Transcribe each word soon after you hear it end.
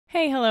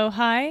Hey, hello,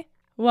 hi.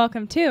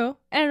 Welcome to,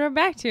 and we're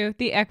back to,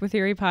 the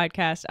EquiTheory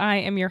podcast. I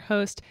am your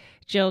host,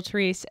 Jill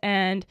Therese,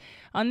 and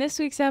on this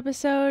week's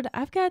episode,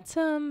 I've got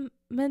some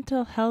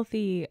mental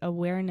healthy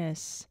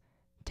awareness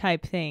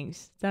type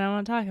things that I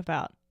want to talk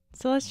about.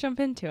 So let's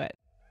jump into it.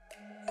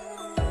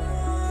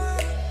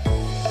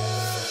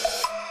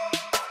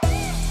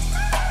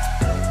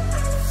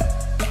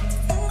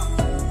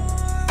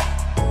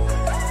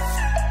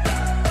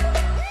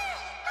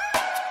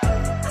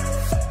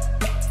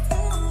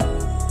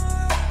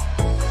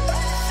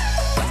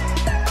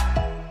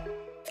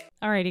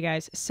 Alrighty,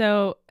 guys.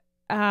 So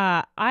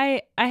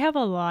I have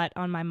a lot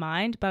on my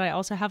mind, but I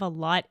also have a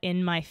lot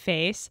in my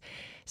face.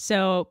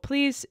 So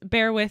please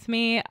bear with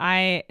me.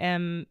 I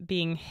am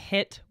being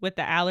hit with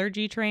the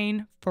allergy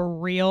train for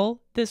real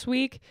this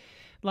week.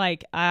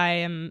 Like, I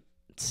am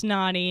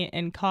snotty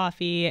and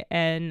coughy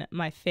and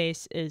my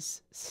face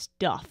is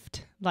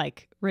stuffed,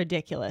 like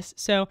ridiculous.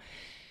 So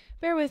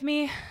bear with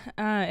me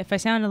if I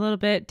sound a little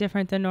bit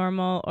different than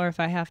normal, or if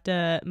I have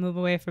to move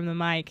away from the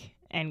mic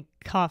and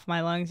cough my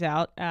lungs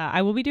out,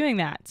 I will be doing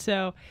that.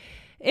 So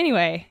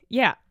anyway,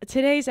 yeah,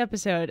 today's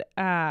episode,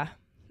 I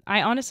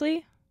don't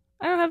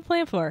have a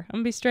plan for. I'm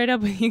gonna be straight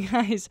up with you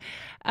guys.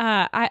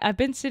 I've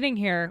been sitting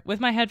here with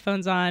my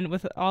headphones on,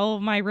 with all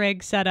of my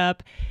rig set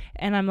up,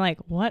 and I'm like,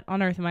 what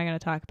on earth am I going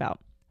to talk about?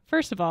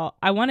 First of all,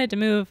 I wanted to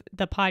move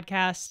the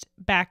podcast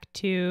back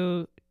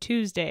to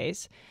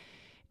Tuesdays,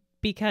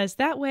 because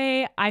that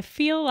way I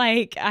feel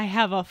like I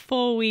have a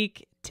full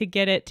week to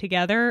get it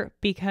together,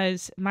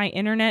 because my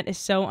internet is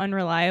so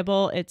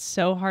unreliable. It's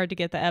so hard to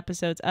get the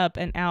episodes up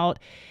and out.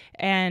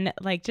 And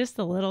like, just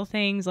the little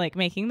things like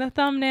making the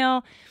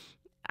thumbnail,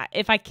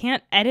 if I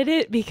can't edit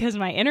it because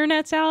my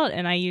internet's out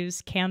and I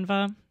use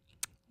Canva,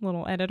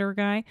 little editor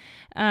guy,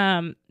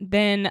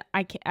 then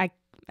I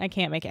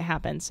can't make it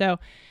happen. So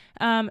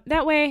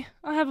that way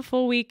I'll have a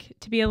full week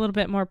to be a little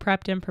bit more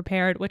prepped and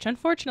prepared, which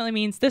unfortunately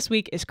means this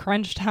week is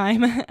crunch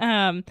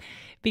time,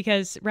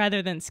 because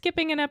rather than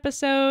skipping an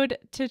episode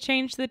to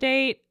change the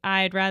date,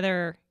 I'd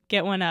rather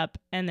get one up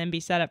and then be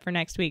set up for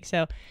next week.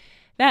 So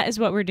that is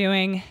what we're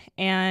doing.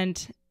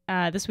 And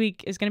this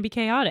week is going to be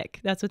chaotic.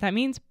 That's what that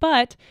means.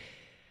 But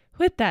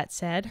with that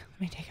said,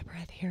 let me take a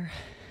breath here.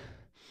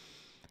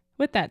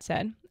 With that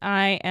said,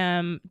 I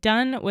am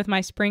done with my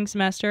spring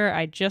semester.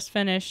 I just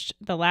finished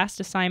the last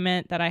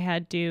assignment that I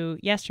had due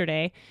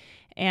yesterday.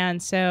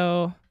 And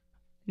so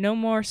no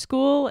more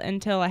school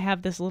until I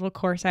have this little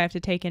course I have to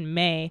take in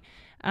May.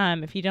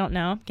 If you don't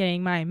know, I'm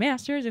getting my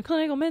master's in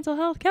clinical mental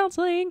health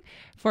counseling.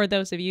 For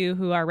those of you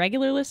who are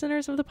regular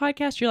listeners of the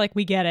podcast, you're like,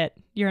 we get it.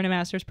 You're in a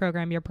master's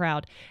program. You're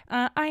proud.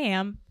 I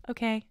am.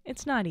 Okay.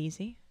 It's not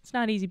easy. It's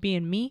not easy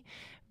being me.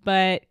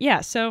 But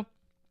yeah, so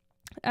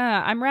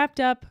I'm wrapped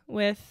up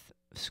with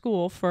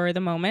school for the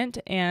moment,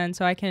 and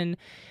so I can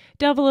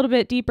delve a little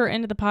bit deeper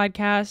into the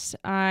podcast.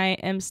 I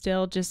am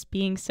still just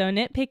being so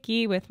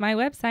nitpicky with my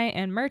website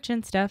and merch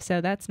and stuff,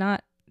 so that's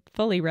not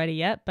fully ready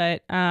yet.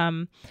 But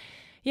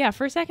yeah,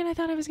 for a second I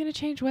thought I was going to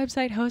change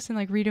website hosts and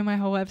like redo my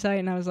whole website,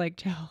 and I was like,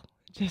 Jill,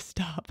 just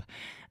stop.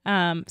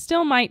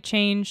 Still might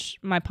change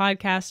my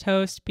podcast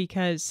host,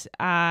 because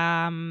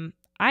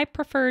I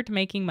preferred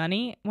making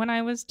money when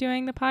I was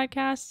doing the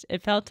podcast.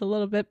 It felt a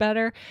little bit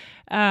better.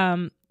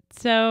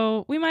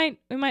 So we might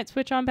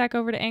switch on back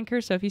over to Anchor.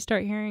 So if you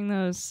start hearing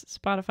those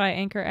Spotify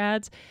Anchor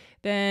ads,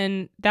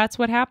 then that's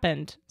what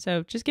happened.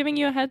 So just giving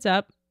you a heads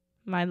up,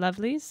 my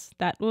lovelies,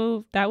 that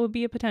will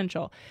be a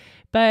potential.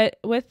 But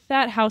with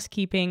that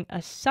housekeeping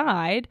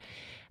aside,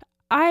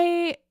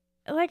 like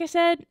I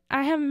said,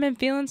 I haven't been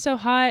feeling so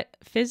hot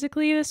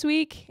physically this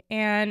week,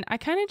 and I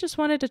kind of just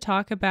wanted to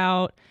talk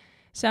about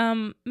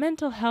some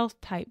mental health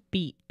type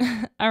beat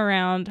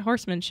around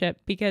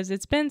horsemanship, because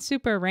it's been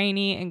super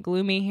rainy and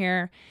gloomy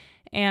here.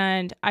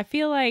 And I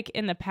feel like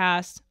in the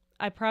past,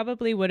 I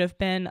probably would have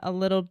been a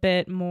little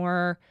bit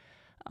more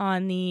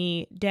on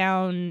the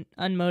down,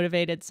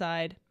 unmotivated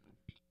side.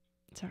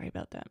 Sorry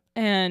about that.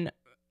 And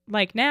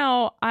like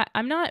now,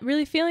 I'm not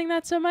really feeling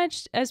that so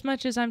much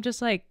as I'm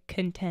just like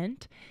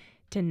content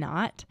to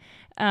not.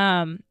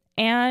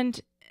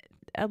 And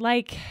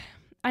like,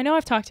 I know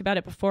I've talked about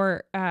it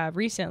before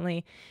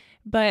recently,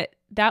 but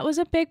that was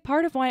a big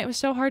part of why it was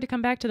so hard to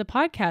come back to the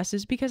podcast,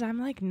 is because I'm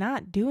like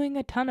not doing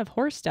a ton of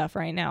horse stuff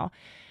right now.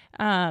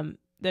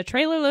 The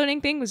trailer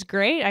loading thing was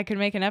great. I could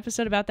make an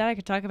episode about that. I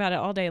could talk about it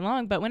all day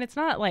long, but when it's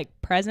not like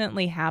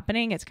presently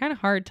happening, it's kind of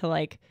hard to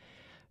like,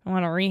 I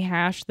want to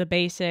rehash the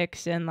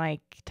basics and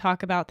like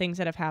talk about things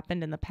that have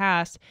happened in the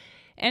past.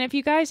 And if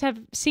you guys have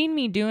seen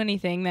me do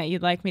anything that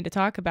you'd like me to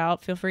talk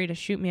about, feel free to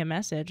shoot me a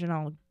message and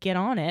I'll get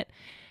on it.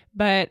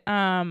 But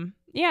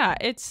yeah,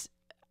 it's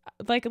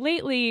like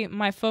lately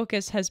my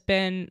focus has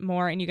been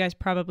more, and you guys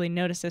probably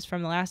noticed this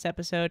from the last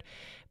episode,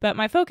 but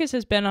my focus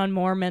has been on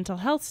more mental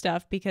health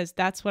stuff, because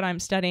that's what I'm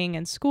studying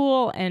in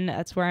school, and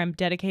that's where I'm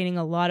dedicating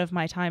a lot of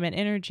my time and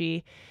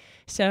energy.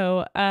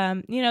 So,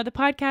 the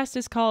podcast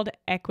is called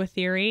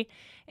EquiTheory,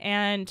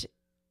 and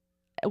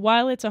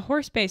while it's a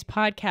horse-based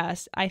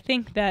podcast, I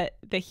think that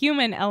the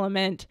human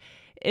element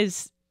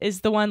is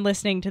is the one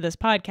listening to this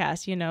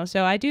podcast, you know?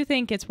 So I do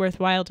think it's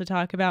worthwhile to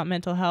talk about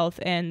mental health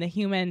and the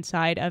human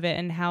side of it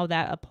and how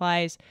that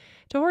applies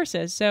to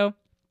horses. So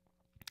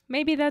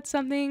maybe that's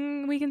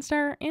something we can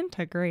start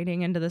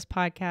integrating into this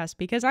podcast,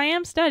 because I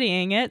am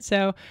studying it.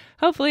 So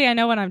hopefully I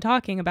know what I'm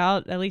talking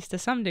about, at least to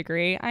some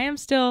degree. I am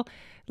still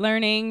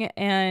learning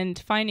and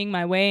finding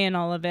my way in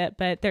all of it,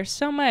 but there's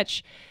so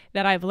much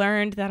that I've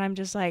learned that I'm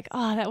just like,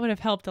 oh, that would have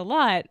helped a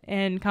lot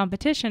in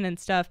competition and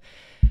stuff.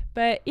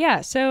 But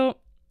yeah, so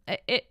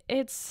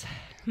it's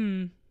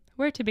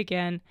where to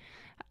begin?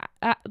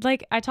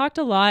 I talked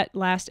a lot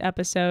last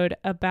episode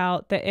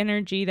about the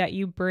energy that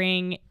you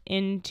bring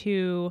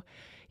into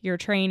your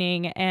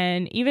training,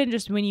 and even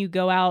just when you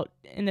go out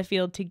in the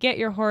field to get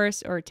your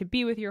horse or to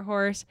be with your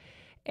horse.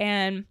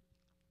 And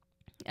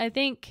I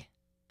think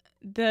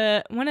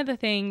one of the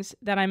things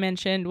that I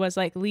mentioned was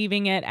like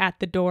leaving it at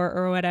the door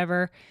or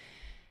whatever.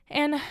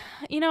 And,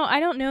 you know, I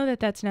don't know that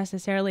that's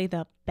necessarily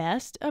the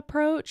best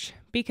approach,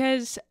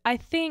 because I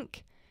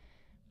think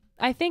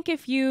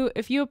if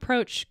you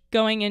approach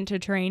going into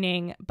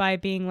training by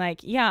being like,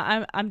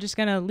 yeah, I'm just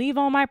going to leave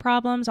all my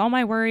problems, all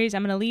my worries,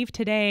 I'm going to leave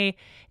today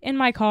in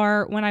my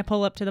car when I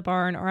pull up to the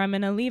barn, or I'm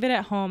going to leave it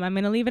at home, I'm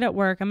going to leave it at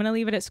work, I'm going to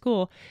leave it at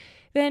school,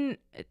 then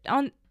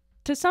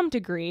to some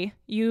degree,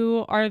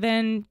 you are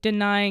then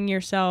denying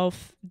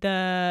yourself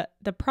the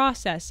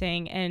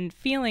processing and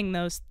feeling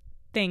those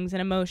things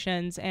and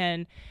emotions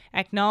and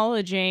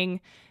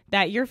acknowledging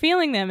that you're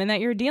feeling them and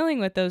that you're dealing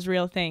with those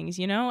real things,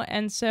 you know?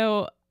 And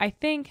so I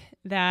think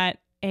that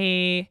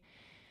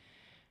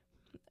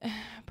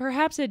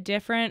perhaps a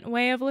different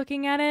way of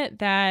looking at it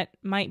that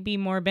might be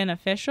more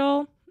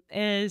beneficial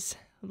is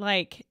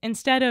like,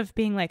 instead of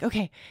being like,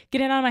 okay,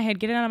 get it out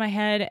of my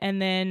head. And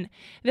then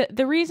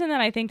the reason that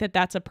I think that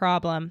that's a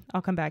problem,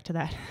 I'll come back to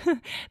that.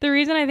 The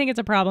reason I think it's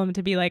a problem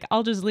to be like,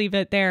 I'll just leave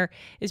it there,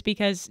 is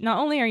because not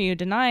only are you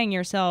denying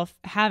yourself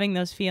having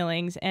those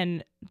feelings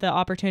and the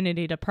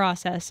opportunity to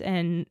process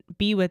and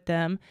be with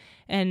them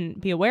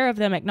and be aware of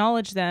them,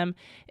 acknowledge them,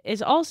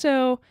 is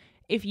also,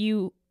 if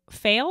you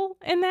fail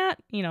in that,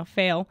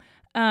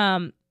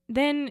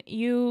 then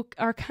you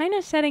are kind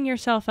of setting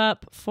yourself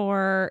up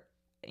for,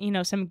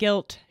 some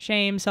guilt,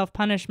 shame,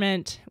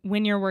 self-punishment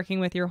when you're working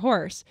with your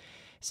horse.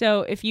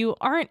 So if you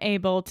aren't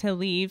able to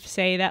leave,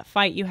 say, that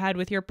fight you had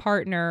with your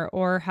partner,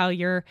 or how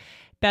your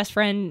best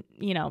friend,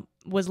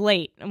 was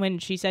late when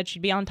she said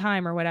she'd be on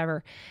time or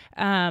whatever,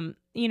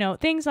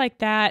 things like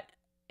that.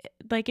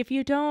 Like, if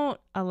you don't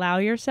allow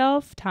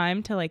yourself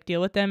time to like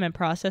deal with them and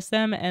process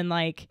them and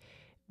like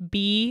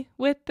be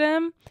with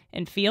them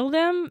and feel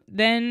them,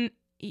 then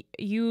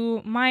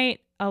you might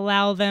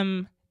allow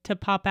them to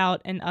pop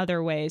out in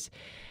other ways.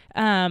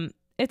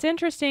 It's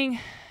interesting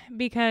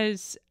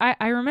because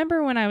I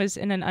remember when I was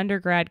in an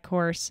undergrad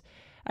course,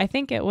 I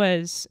think it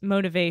was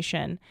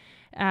motivation.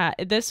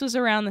 This was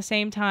around the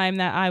same time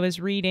that I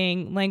was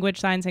reading Language,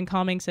 Signs, and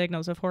Calming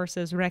Signals of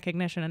Horses,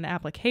 Recognition and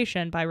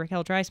Application by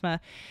Raquel Dreisma.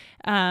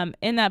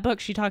 In that book,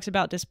 she talks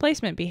about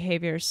displacement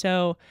behaviors.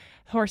 So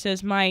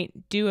horses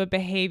might do a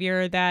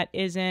behavior that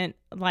isn't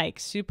like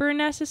super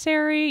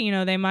necessary.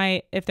 They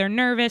might, if they're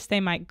nervous, they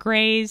might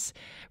graze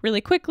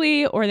really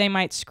quickly, or they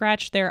might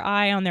scratch their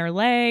eye on their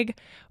leg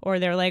or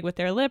their leg with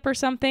their lip or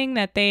something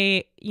that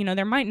there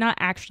might not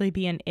actually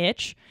be an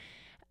itch,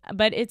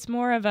 but it's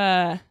more of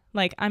a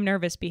like, I'm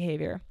nervous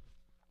behavior.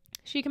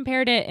 She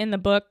compared it in the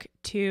book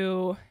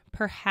to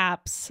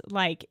perhaps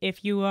like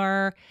if you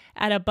are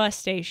at a bus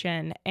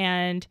station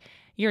and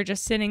you're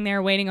just sitting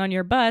there waiting on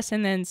your bus,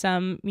 and then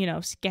some,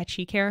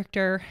 sketchy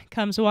character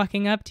comes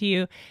walking up to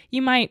you, you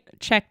might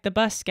check the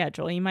bus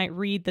schedule. You might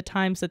read the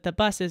times that the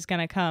bus is going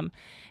to come,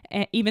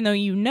 even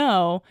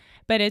though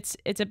but it's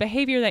a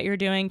behavior that you're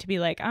doing to be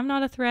like, I'm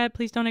not a threat.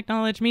 Please don't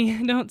acknowledge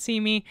me. Don't see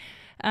me.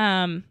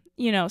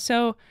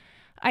 So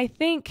I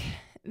think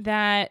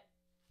that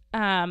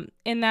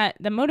in that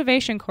the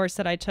motivation course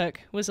that I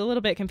took was a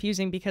little bit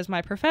confusing, because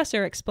my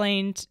professor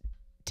explained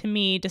to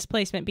me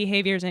displacement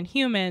behaviors in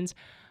humans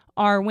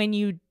are when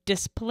you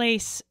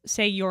displace,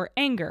 say, your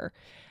anger.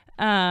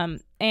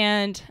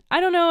 And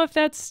I don't know if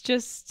that's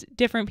just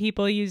different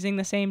people using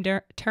the same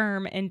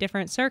term in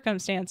different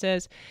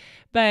circumstances,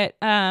 but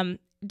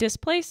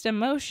displaced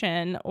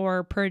emotion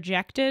or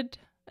projected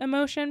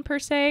emotion per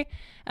se,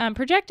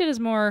 projected is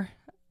more,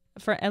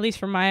 at least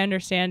from my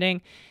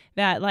understanding,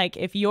 that like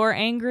if you're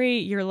angry,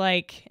 you're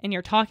like, and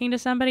you're talking to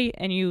somebody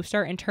and you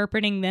start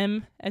interpreting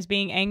them as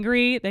being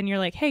angry, then you're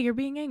like, hey, you're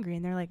being angry.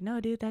 And they're like, no,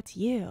 dude, that's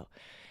you.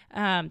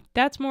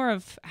 That's more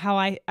of how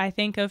I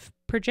think of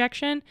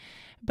projection.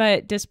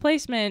 But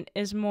displacement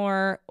is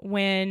more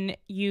when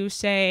you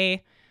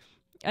say,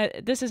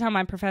 this is how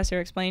my professor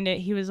explained it.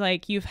 He was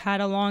like, you've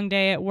had a long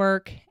day at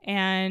work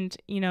and,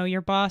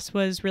 your boss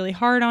was really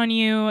hard on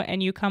you,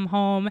 and you come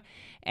home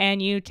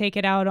and you take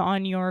it out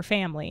on your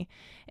family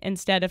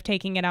instead of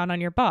taking it out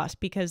on your boss,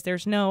 because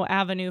there's no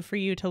avenue for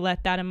you to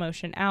let that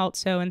emotion out.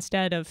 So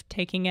instead of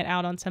taking it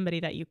out on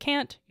somebody that you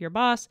can't, your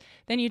boss,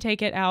 then you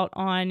take it out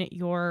on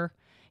your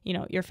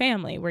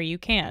family where you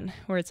can,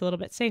 where it's a little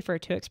bit safer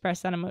to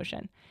express that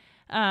emotion.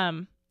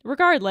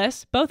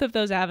 regardless, both of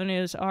those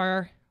avenues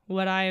are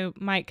what I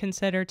might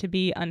consider to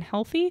be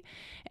unhealthy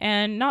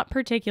and not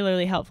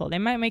particularly helpful. They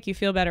might make you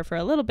feel better for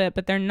a little bit,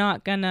 but they're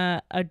not going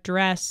to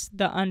address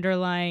the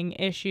underlying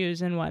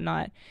issues and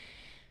whatnot.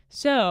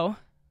 So,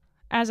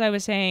 as I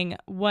was saying,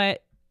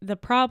 what the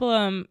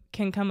problem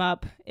can come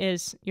up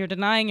is you're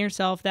denying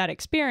yourself that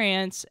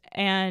experience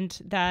and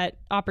that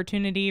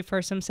opportunity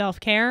for some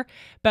self-care,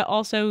 but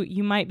also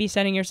you might be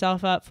setting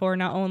yourself up for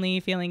not only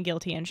feeling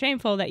guilty and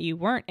shameful that you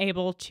weren't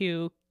able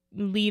to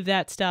leave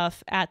that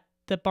stuff at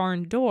the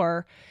barn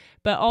door,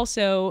 but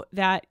also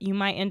that you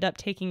might end up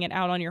taking it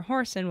out on your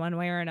horse in one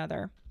way or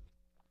another.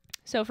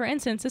 So for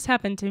instance, this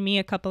happened to me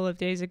a couple of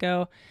days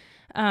ago.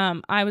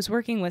 I was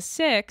working with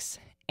Six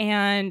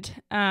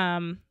and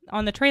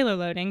on the trailer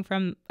loading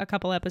from a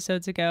couple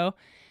episodes ago,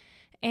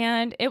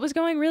 and it was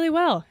going really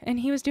well and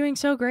he was doing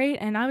so great,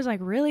 and I was like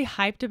really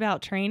hyped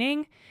about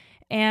training.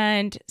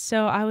 And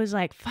so I was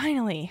like,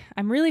 finally,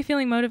 I'm really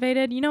feeling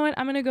motivated. You know what?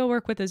 I'm going to go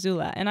work with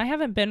Azula. And I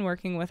haven't been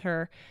working with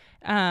her.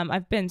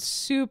 I've been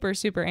super,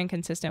 super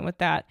inconsistent with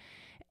that.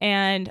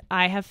 And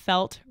I have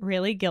felt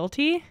really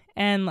guilty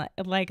and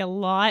like a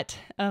lot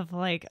of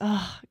like,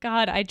 oh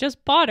God, I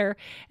just bought her.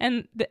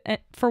 And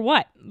for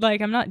what?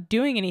 Like, I'm not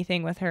doing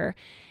anything with her.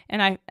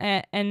 And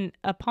and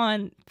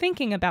upon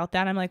thinking about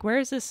that, I'm like, where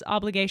is this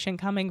obligation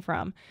coming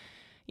from?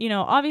 You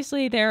know,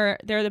 obviously they're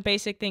the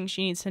basic things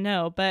she needs to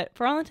know, but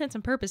for all intents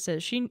and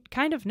purposes, she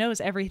kind of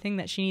knows everything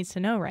that she needs to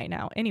know right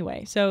now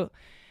anyway. So,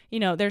 you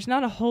know, there's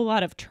not a whole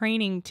lot of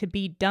training to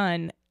be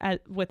done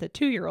with a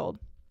 2-year-old.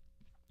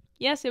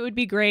 Yes, it would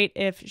be great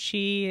if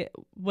she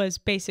was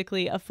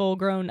basically a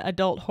full-grown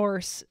adult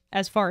horse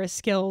as far as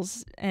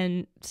skills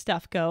and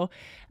stuff go.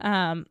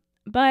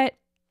 But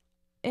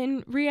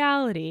in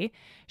reality,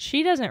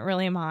 she doesn't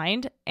really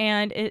mind,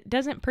 and it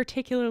doesn't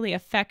particularly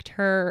affect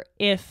her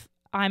if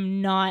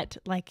I'm not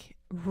like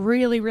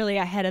really, really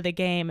ahead of the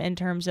game in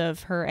terms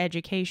of her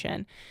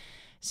education.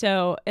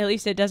 So at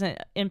least it doesn't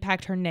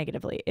impact her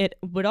negatively. It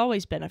would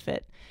always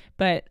benefit,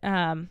 but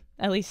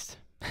at least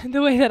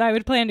the way that I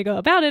would plan to go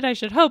about it, I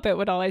should hope it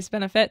would always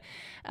benefit.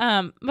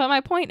 But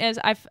my point is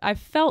I've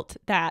felt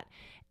that,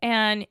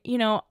 and you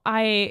know,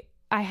 I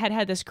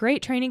had this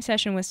great training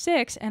session with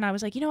Six, and I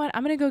was like, you know what,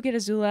 I'm going to go get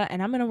Azula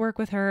and I'm going to work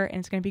with her and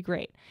it's going to be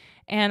great.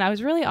 And I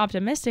was really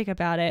optimistic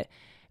about it,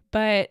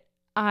 but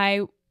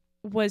I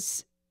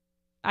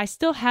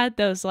still had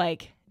those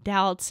like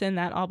doubts and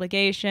that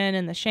obligation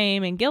and the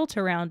shame and guilt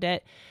around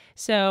it.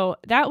 So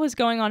that was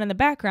going on in the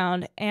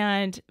background.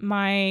 And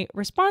my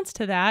response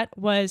to that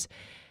was,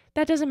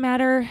 that doesn't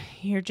matter.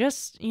 You're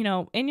just, you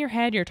know, in your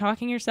head, you're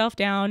talking yourself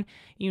down.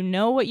 You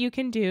know what you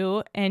can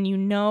do, and you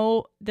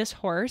know this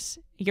horse,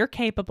 you're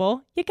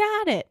capable. You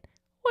got it.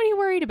 What are you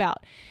worried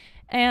about?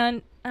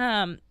 And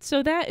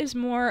so that is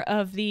more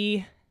of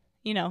the,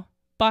 you know,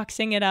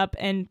 boxing it up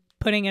and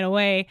putting it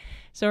away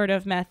sort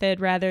of method,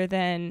 rather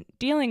than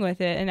dealing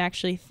with it and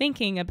actually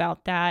thinking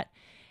about that.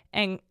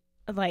 And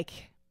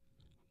like,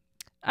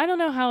 I don't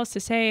know how else to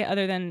say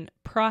other than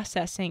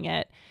processing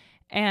it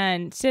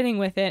and sitting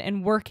with it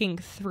and working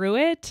through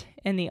it.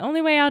 And the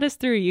only way out is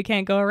through. You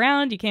can't go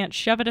around. You can't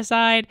shove it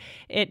aside.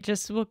 It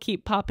just will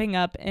keep popping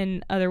up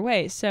in other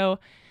ways. So,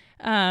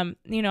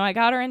 you know, I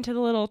got her into the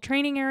little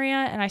training area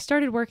and I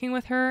started working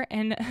with her,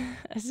 and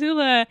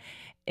Azula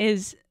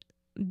is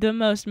the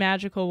most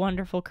magical,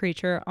 wonderful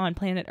creature on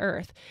planet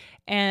Earth.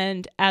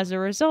 And as a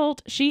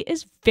result, she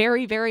is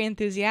very, very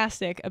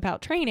enthusiastic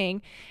about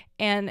training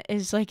and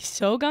is like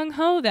so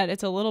gung-ho that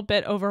it's a little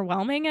bit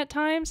overwhelming at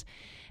times.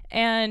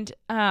 And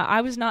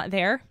I was not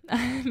there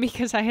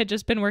because I had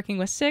just been working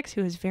with Six,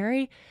 who is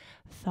very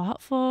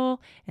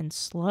thoughtful and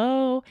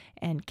slow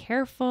and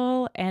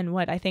careful, and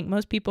what I think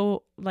most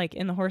people like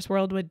in the horse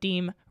world would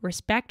deem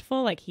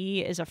respectful. Like,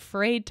 he is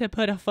afraid to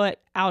put a foot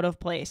out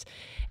of place.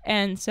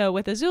 And so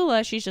with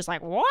Azula, she's just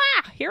like, wow,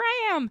 here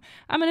I am.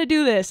 I'm going to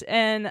do this.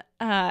 And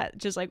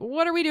just like,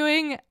 what are we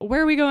doing?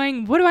 Where are we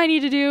going? What do I need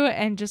to do?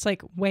 And just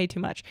like way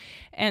too much.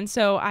 And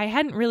so I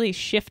hadn't really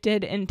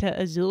shifted into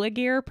Azula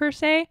gear per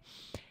se.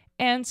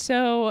 And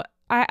so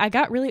I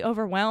got really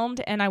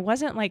overwhelmed, and I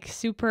wasn't like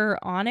super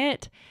on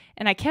it,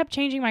 and I kept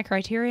changing my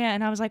criteria,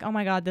 and I was like, oh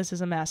my God, this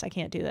is a mess. I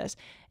can't do this.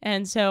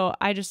 And so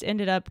I just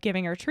ended up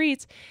giving her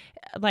treats,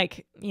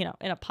 like, you know,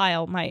 in a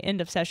pile, my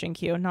end of session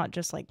queue, not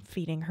just like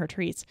feeding her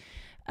treats.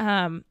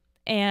 And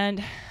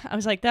I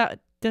was like,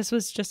 this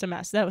was just a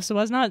mess.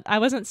 I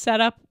wasn't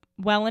set up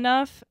well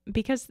enough,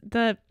 because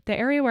the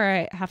area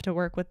where I have to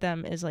work with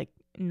them is like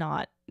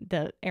not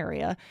the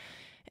area.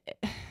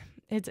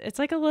 It's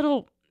like a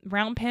little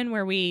round pen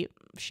where we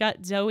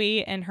shut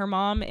Zoe and her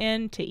mom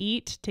in to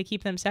eat, to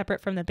keep them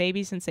separate from the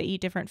baby since they eat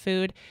different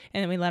food,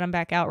 and then we let them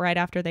back out right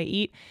after they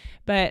eat.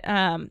 But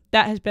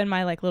that has been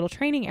my like little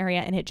training area,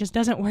 and it just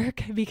doesn't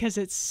work because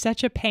it's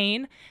such a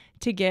pain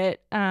to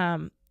get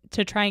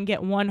to try and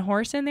get one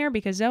horse in there,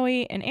 because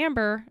Zoe and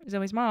Amber,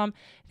 Zoe's mom,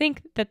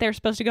 think that they're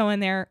supposed to go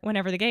in there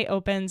whenever the gate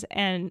opens,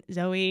 and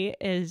Zoe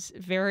is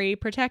very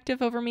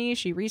protective over me.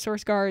 She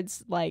resource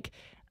guards like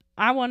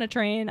I want to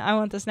train. I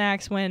want the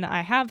snacks when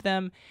I have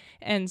them.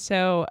 And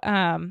so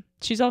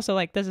she's also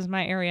like, this is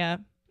my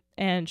area.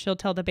 And she'll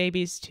tell the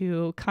babies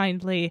to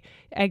kindly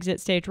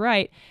exit stage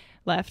right,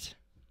 left.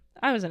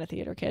 I wasn't a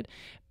theater kid.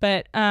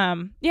 But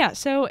yeah,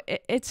 so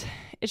it's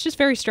just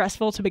very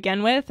stressful to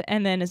begin with.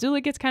 And then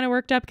Azula gets kind of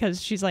worked up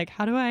because she's like,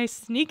 how do I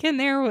sneak in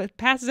there with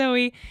past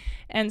Zoe?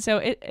 And so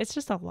it's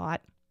just a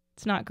lot.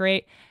 It's not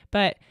great.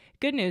 But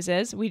good news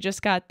is we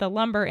just got the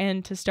lumber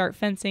in to start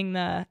fencing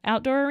the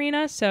outdoor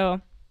arena.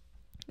 So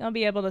I'll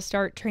be able to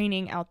start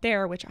training out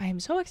there, which I am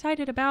so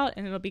excited about.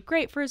 And it'll be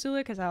great for Azula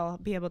because I'll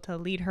be able to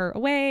lead her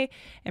away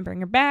and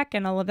bring her back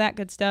and all of that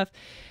good stuff.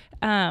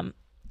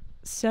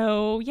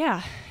 So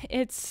yeah,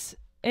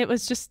 it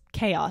was just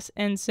chaos.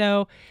 And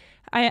so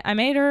I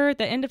made her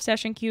the end of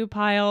session cue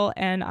pile,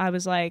 and I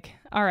was like,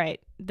 all right,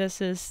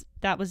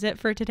 that was it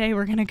for today.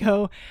 We're going to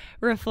go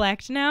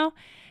reflect now.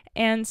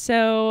 And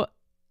so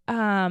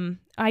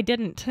I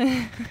didn't,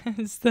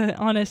 is the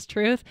honest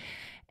truth.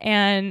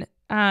 And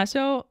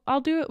so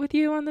I'll do it with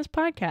you on this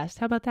podcast.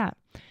 How about that?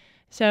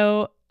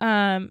 So,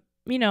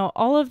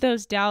 all of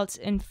those doubts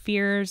and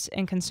fears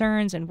and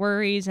concerns and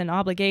worries and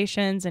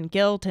obligations and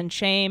guilt and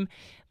shame,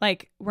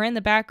 like, were in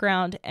the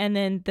background. And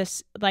then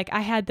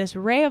I had this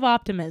ray of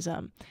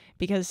optimism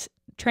because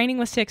training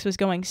with 6 was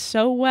going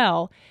so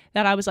well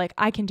that I was like,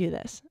 I can do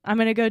this. I'm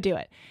going to go do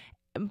it.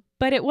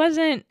 But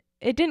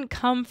it didn't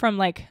come from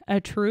like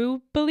a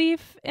true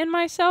belief in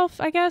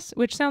myself, I guess,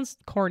 which sounds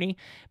corny,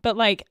 but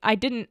like I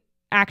didn't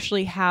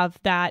actually have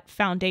that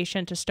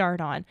foundation to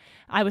start on.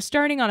 I was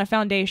starting on a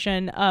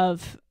foundation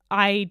of,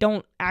 I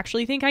don't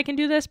actually think I can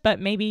do this, but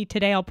maybe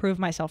today I'll prove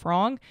myself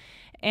wrong.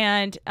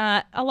 And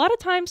a lot of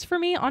times for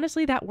me,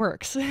 honestly, that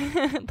works.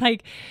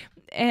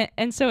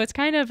 And so it's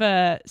kind of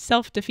a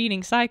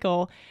self-defeating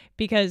cycle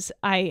because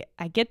I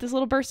get this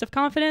little burst of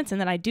confidence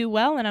and then I do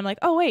well and I'm like,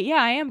 oh wait, yeah,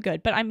 I am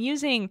good. But I'm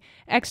using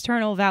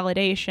external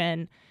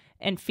validation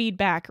and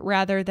feedback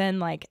rather than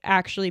like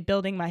actually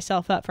building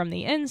myself up from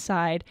the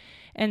inside.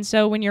 And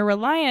so when you're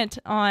reliant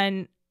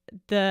on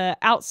the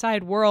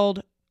outside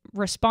world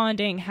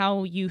responding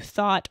how you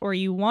thought or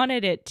you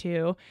wanted it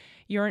to,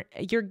 you're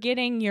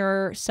getting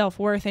your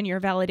self-worth and your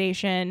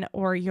validation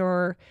or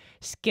your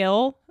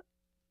skill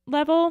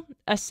level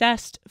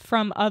assessed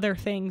from other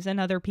things and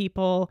other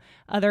people,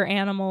 other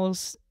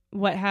animals,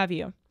 what have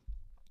you.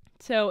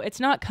 So it's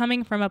not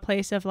coming from a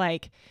place of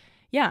like,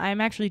 yeah,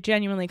 I'm actually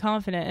genuinely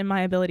confident in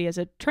my ability as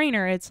a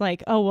trainer. It's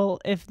like, oh, well,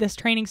 if this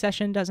training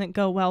session doesn't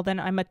go well, then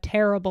I'm a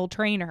terrible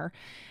trainer.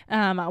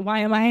 Why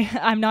am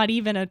I'm not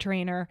even a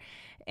trainer.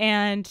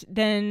 And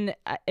then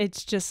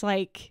it's just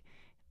like,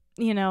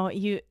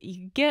 you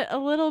get a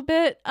little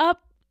bit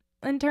up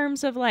in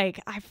terms of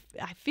like, I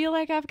feel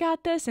like I've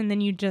got this. And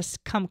then you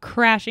just come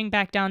crashing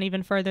back down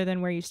even further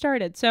than where you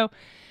started. So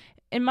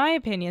in my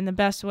opinion, the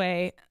best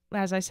way,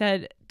 as I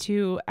said,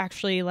 to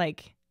actually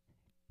like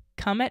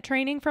come at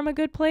training from a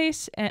good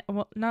place, and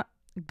well, not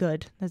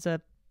good as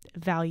a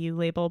value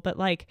label, but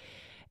like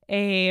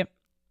a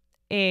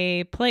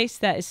place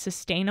that is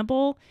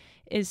sustainable,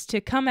 is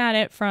to come at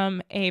it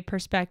from a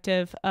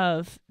perspective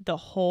of the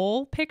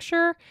whole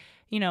picture.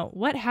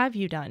 What have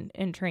you done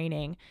in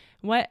training?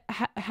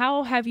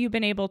 How have you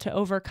been able to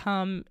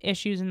overcome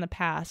issues in the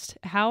past?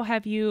 How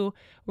have you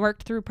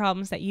worked through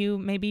problems that you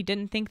maybe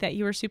didn't think that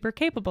you were super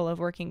capable of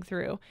working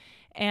through?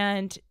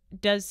 And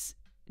does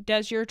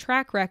your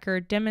track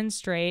record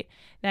demonstrate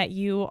that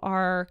you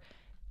are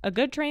a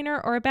good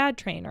trainer or a bad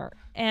trainer?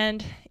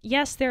 And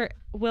yes, there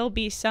will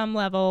be some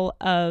level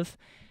of,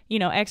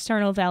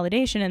 external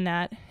validation in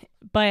that,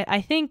 but I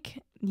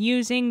think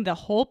using the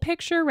whole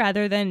picture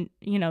rather than,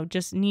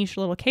 just niche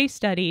little case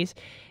studies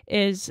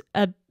is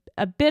a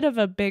bit of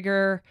a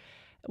bigger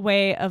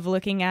way of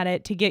looking at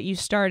it to get you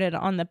started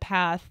on the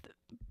path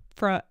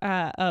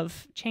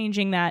of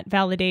changing that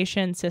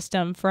validation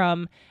system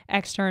from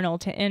external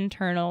to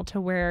internal, to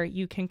where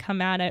you can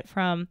come at it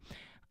from,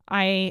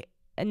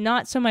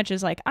 not so much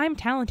as like, I'm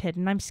talented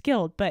and I'm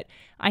skilled, but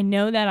I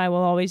know that I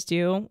will always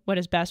do what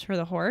is best for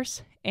the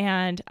horse.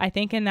 And I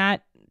think in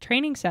that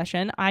training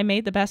session, I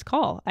made the best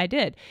call. I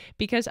did,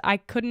 because I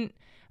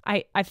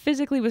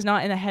physically was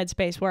not in the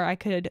headspace where I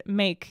could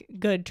make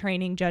good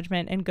training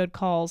judgment and good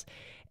calls.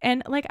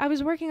 And like, I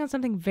was working on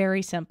something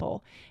very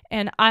simple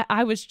and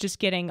I was just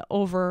getting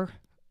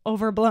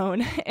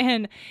overblown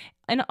and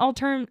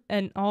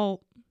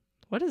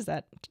what is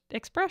that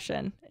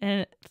expression?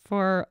 And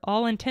for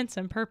all intents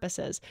and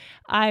purposes,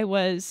 I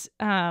was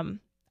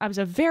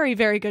a very,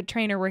 very good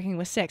trainer working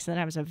with 6, and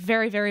then I was a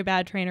very, very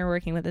bad trainer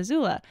working with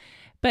Azula.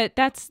 But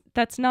that's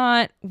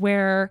not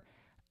where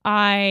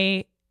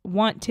I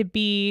want to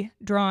be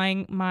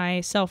drawing my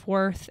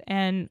self-worth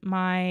and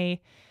my,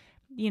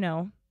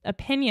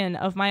 opinion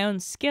of my own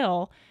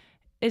skill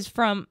is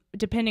from,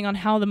 depending on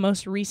how the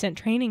most recent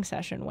training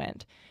session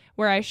went.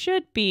 Where I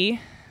should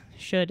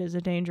is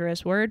a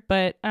dangerous word,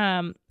 but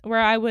where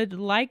I would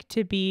like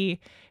to be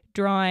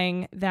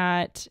drawing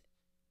that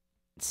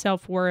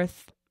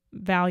self-worth,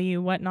 value,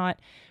 whatnot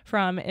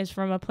from, is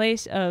from a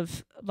place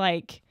of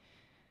like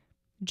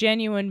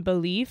genuine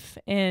belief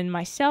in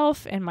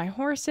myself and my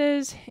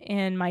horses,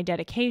 in my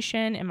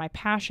dedication and my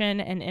passion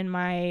and in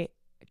my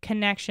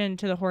connection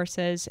to the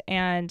horses,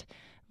 and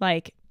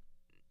like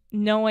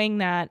knowing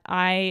that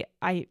I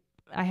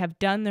have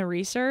done the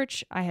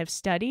research, I have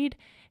studied,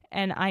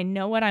 and I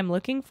know what I'm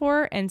looking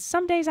for. And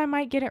some days I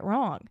might get it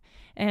wrong,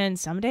 and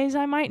some days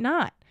I might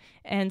not.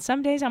 And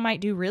some days I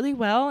might do really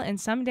well, and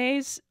some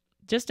days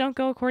just don't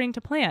go according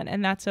to plan,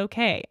 and that's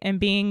okay. And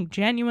being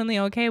genuinely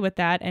okay with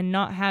that and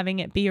not having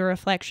it be a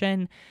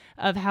reflection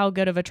of how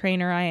good of a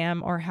trainer I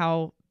am or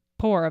how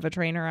poor of a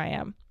trainer I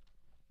am.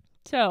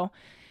 So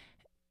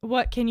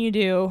what can you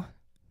do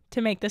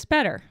to make this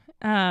better?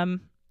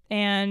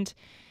 And,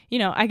 you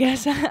know, I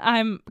guess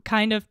I'm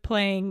kind of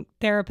playing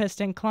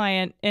therapist and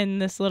client in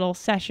this little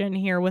session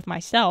here with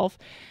myself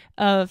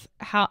of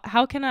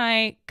how can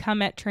I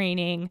come at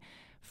training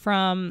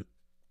from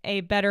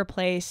a better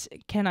place?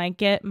 Can I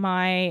get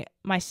my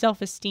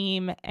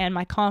self-esteem and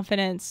my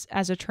confidence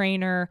as a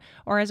trainer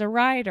or as a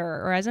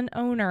rider or as an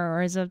owner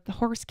or as a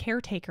horse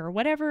caretaker,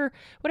 whatever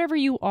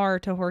you are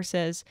to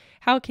horses?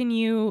 How can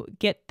you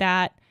get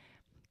that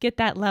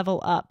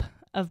level up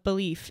of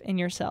belief in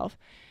yourself?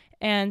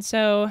 And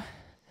so,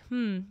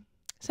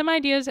 some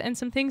ideas and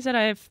some things that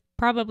I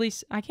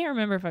can't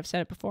remember if I've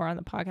said it before on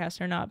the podcast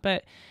or not,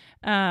 but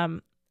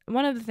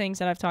one of the things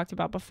that I've talked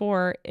about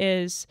before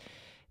is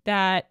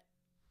that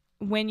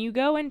when you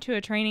go into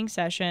a training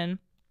session,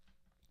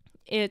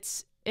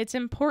 it's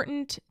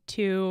important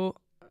to,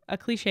 a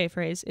cliche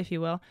phrase, if you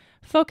will,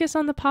 focus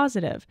on the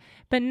positive,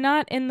 but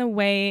not in the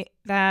way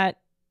that,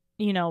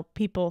 you know,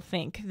 people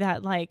think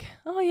that like,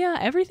 oh yeah,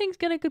 everything's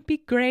going to be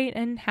great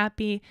and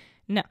happy.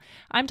 No,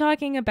 I'm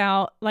talking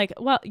about like,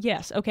 well,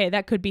 yes, okay,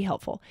 that could be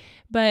helpful,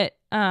 but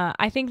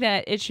I think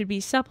that it should be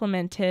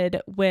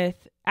supplemented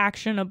with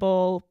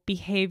actionable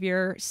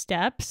behavior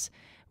steps.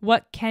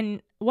 What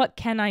can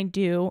I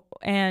do?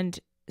 And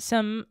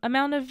some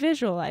amount of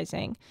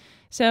visualizing.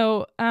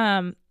 So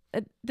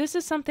this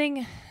is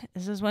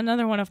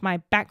another one of my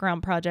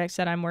background projects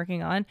that I'm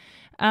working on.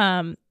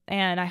 And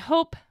I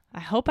hope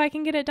I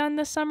can get it done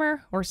this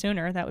summer or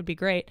sooner. That would be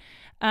great.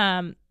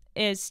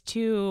 Is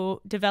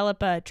to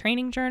develop a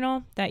training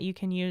journal that you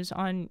can use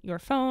on your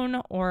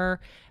phone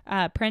or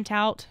print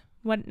out,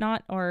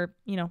 whatnot, or,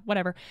 you know,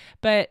 whatever.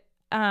 But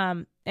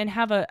and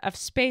have a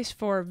space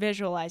for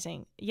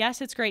visualizing.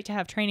 Yes, it's great to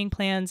have training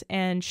plans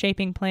and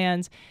shaping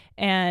plans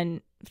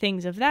and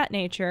things of that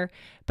nature,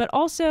 but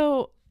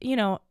also, you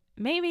know,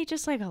 maybe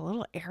just like a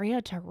little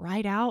area to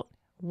write out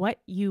what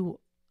you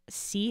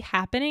see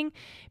happening,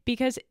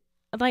 because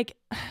like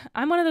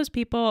I'm one of those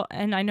people,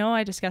 and I know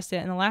I discussed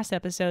it in the last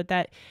episode,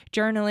 that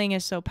journaling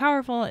is so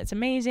powerful. It's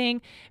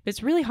amazing. But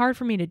it's really hard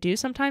for me to do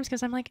sometimes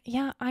because I'm like,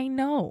 yeah, I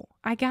know.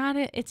 I got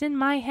it. It's in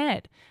my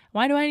head.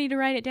 Why do I need to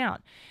write it down?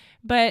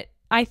 But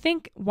I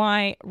think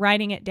why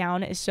writing it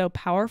down is so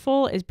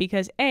powerful is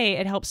because A,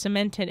 it helps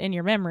cement it in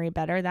your memory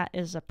better. That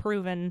is a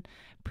proven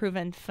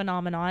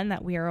phenomenon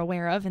that we are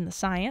aware of in the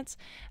science.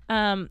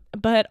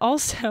 But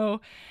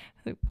also,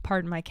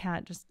 pardon my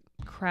cat, just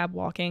crab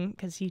walking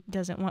because he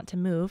doesn't want to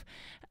move.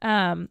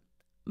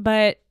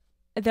 But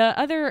the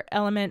other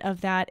element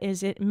of that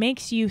is it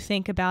makes you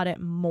think about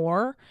it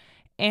more.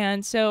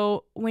 And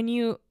so when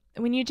you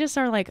just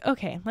are like,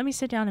 okay, let me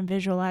sit down and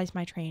visualize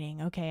my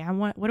training. Okay,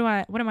 what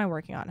am I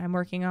working on? I'm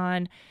working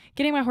on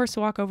getting my horse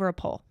to walk over a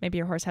pole. Maybe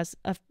your horse has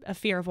a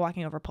fear of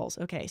walking over poles.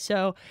 Okay,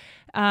 so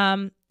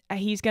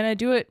he's going to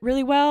do it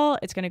really well.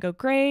 It's going to go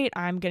great.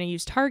 I'm going to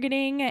use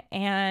targeting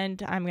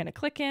and I'm going to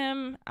click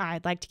him.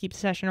 I'd like to keep the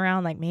session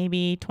around like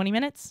maybe 20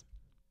 minutes.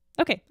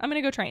 Okay, I'm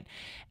going to go train.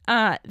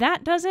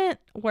 That doesn't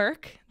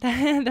work.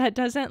 That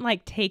doesn't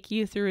like take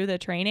you through the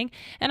training.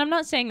 And I'm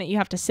not saying that you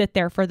have to sit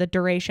there for the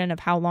duration of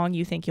how long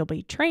you think you'll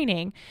be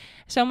training,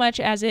 so much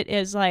as it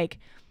is like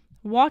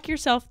walk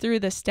yourself through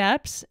the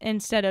steps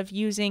instead of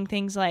using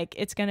things like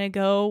it's going to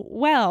go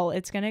well,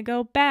 it's going to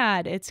go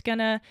bad,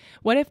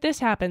 what if this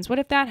happens? What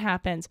if that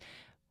happens?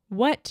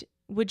 What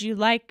would you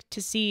like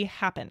to see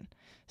happen?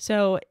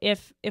 So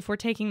if we're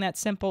taking that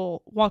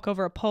simple walk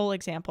over a pole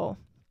example,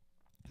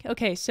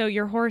 okay, so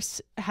your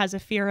horse has a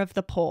fear of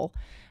the pole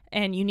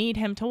and you need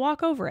him to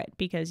walk over it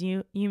because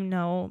you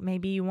know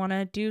maybe you want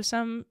to do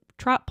some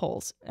trot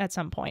poles at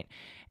some point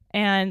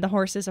and the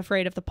horse is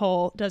afraid of the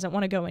pole, doesn't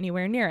want to go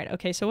anywhere near it.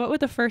 Okay, so what would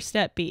the first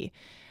step be?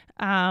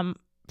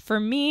 For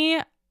me,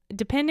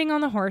 depending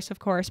on the horse, of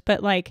course,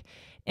 but like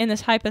in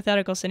this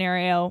hypothetical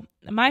scenario,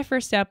 my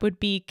first step would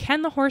be,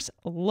 can the horse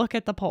look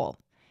at the pole?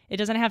 It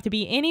doesn't have to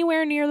be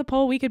anywhere near the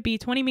pole. We could be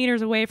 20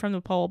 meters away from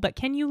the pole, but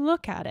can you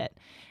look at it?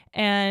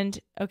 And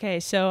okay,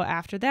 so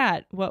after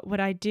that, what would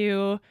I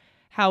do?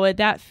 How would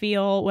that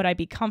feel? Would I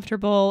be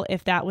comfortable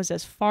if that was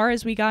as far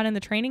as we got in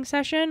the training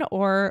session,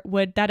 or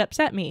would that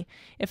upset me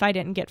if I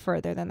didn't get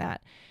further than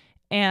that?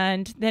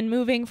 And then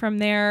moving from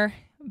there,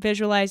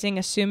 visualizing,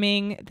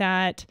 assuming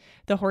that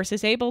the horse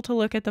is able to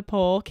look at the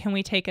pole, can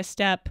we take a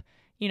step,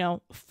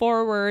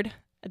 forward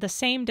the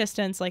same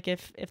distance? Like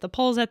if the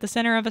pole's at the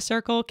center of a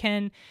circle,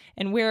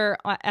 and we're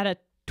at a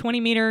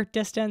 20-meter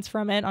distance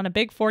from it on a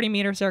big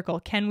 40-meter circle,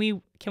 can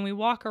we Can we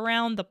walk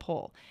around the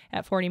pole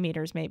at 40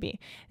 meters maybe?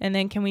 And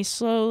then can we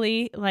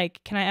slowly,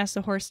 like, can I ask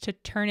the horse to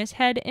turn his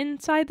head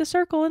inside the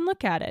circle and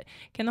look at it?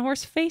 Can the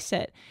horse face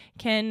it?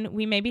 Can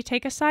we maybe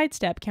take a side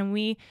step? Can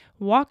we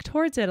walk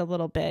towards it a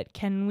little bit?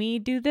 Can we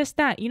do this,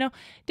 that,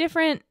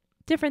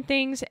 different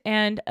things,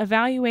 and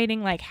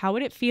evaluating like how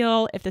would it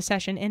feel if the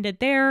session ended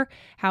there?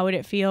 How would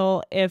it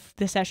feel if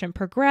the session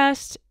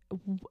progressed?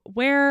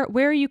 Where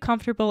are you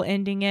comfortable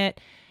ending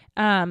it?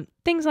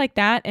 Things like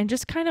that, and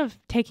just kind of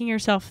taking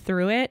yourself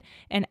through it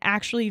and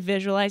actually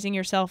visualizing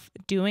yourself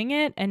doing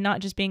it, and not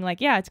just being like,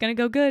 yeah, it's going to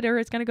go good or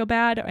it's going to go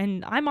bad,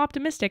 and I'm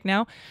optimistic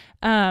now.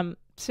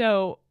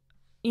 So,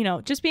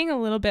 just being a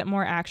little bit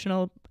more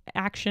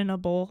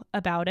actionable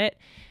about it,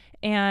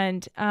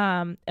 and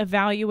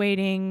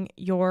evaluating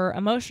your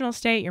emotional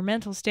state, your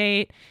mental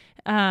state.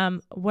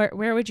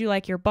 Where would you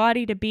like your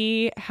body to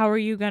be? How are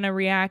you going to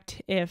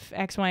react if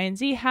X, Y, and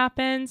Z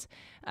happens?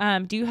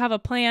 Do you have a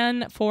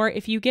plan for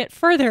if you get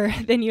further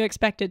than you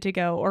expected to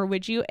go? Or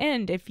would you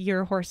end if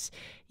your horse,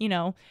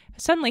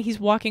 suddenly he's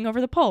walking over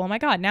the pole? Oh my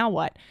God, now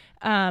what?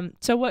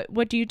 So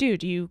what do?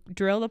 Do you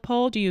drill the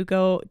pole? Do you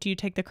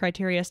take the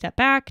criteria a step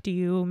back? Do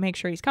you make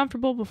sure he's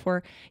comfortable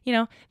before,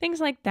 things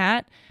like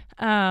that?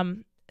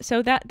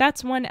 So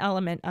that's one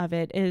element of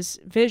it, is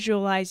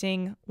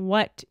visualizing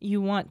what you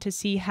want to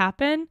see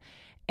happen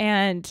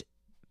and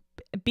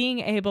being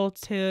able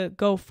to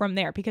go from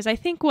there. Because I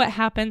think what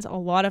happens a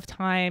lot of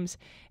times,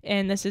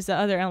 and this is the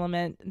other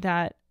element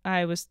that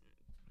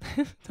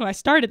so I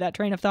started that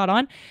train of thought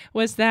on,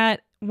 was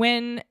that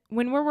when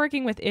we're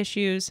working with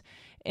issues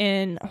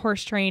in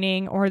horse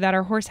training, or that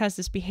our horse has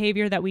this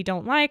behavior that we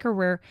don't like or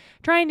we're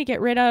trying to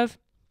get rid of,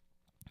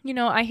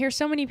 I hear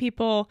so many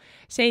people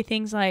say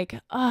things like,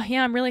 oh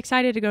yeah, I'm really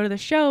excited to go to the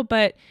show,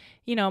 but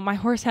my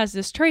horse has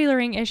this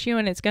trailering issue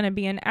and it's going to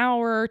be an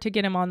hour to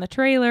get him on the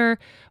trailer.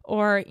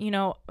 Or,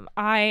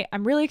 I'm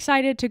really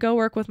excited to go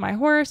work with my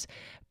horse,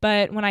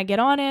 but when I get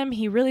on him,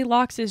 he really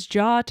locks his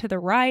jaw to the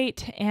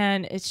right,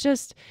 and it's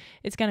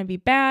going to be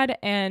bad.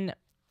 And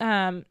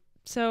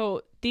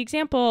so the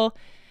example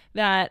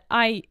that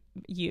I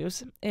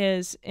use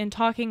is in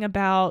talking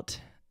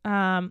about,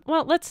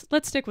 let's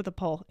stick with the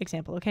pole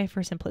example, okay,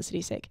 for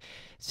simplicity's sake.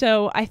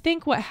 So I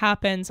think what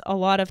happens a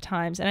lot of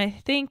times, and I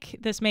think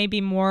this may be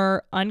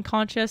more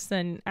unconscious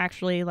than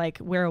actually like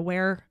we're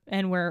aware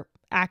and we're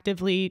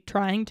actively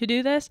trying to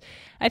do this.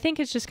 I think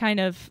it's just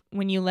kind of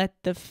when you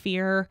let the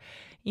fear,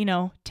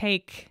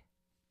 take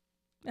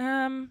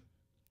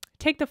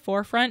the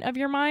forefront of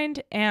your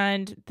mind,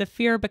 and the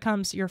fear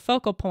becomes your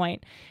focal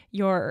point.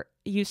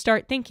 You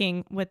start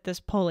thinking with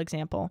this pole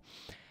example,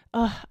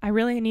 I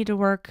really need to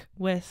work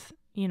with,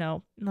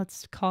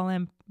 let's call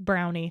him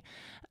Brownie,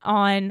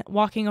 on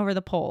walking over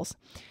the poles.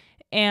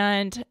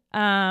 And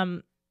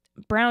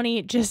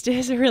Brownie just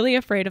is really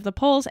afraid of the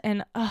poles,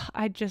 and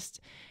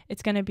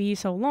it's going to be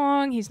so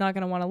long. He's not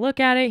going to want to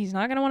look at it. He's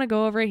not going to want to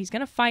go over it. He's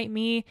going to fight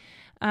me.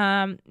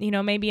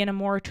 Maybe in a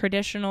more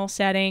traditional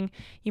setting,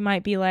 you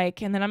might be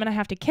like, and then I'm going to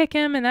have to kick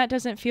him, and that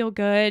doesn't feel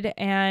good.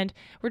 And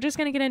we're just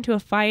going to get into a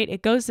fight.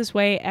 It goes this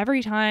way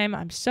every time.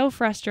 I'm so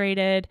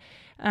frustrated.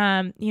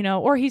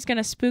 Or he's going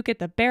to spook at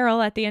the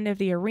barrel at the end of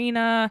the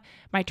arena.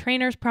 My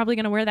trainer's probably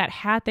going to wear that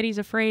hat that he's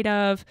afraid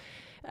of.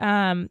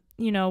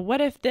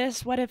 What if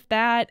this, what if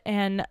that?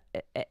 And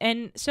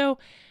so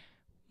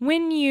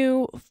when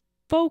you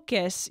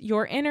focus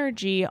your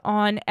energy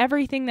on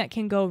everything that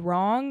can go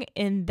wrong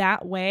in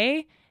that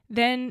way,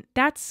 then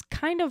that's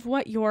kind of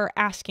what you're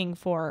asking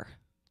for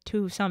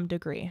to some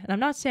degree. And I'm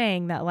not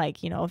saying that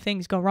if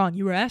things go wrong,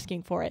 you were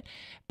asking for it,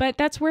 but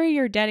that's where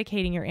you're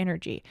dedicating your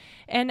energy.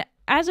 And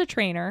as a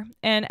trainer,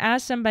 and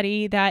as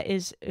somebody that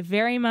is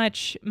very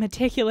much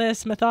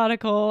meticulous,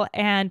 methodical,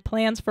 and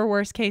plans for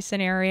worst case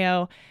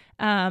scenario,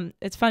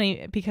 it's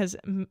funny because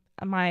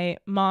my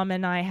mom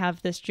and I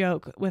have this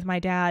joke with my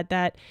dad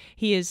that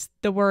he is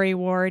the worry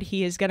ward.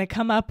 He is going to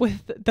come up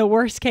with the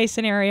worst case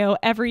scenario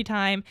every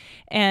time.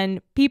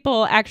 And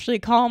people actually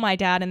call my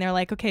dad and they're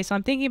like, okay, so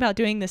I'm thinking about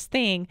doing this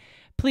thing.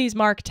 Please,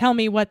 Mark, tell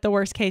me what the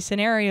worst case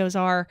scenarios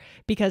are,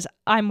 because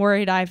I'm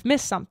worried I've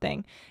missed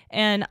something.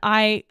 And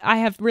I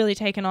have really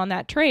taken on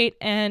that trait,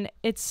 and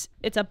it's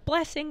a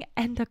blessing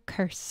and a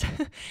curse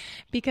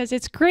because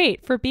it's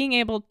great for being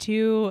able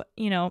to,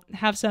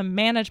 have some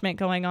management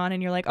going on,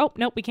 and you're like, oh,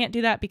 nope, we can't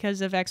do that because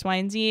of X, Y,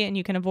 and Z. And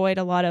you can avoid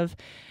a lot of,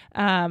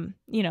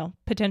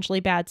 potentially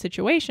bad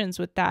situations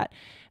with that.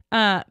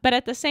 But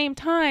at the same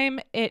time,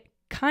 it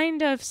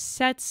kind of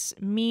sets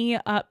me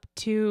up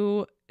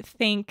to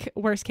think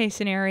worst case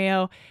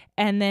scenario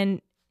and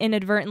then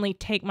inadvertently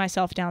take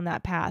myself down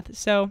that path.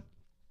 So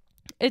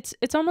it's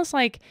almost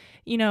like,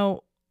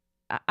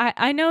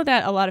 I know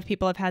that a lot of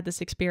people have had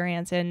this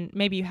experience, and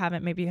maybe you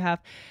haven't, maybe you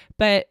have,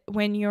 but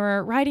when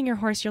you're riding your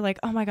horse, you're like,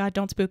 oh my God,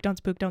 don't spook, don't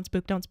spook, don't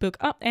spook, don't spook.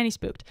 Oh, and he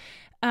spooked.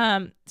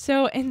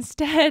 So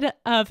instead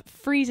of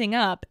freezing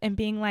up and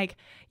being like,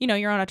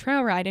 you're on a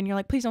trail ride and you're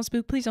like, please don't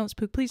spook, please don't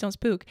spook, please don't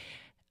spook.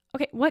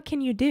 Okay, what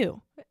can you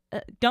do?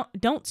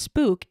 Don't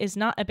spook is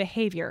not a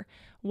behavior.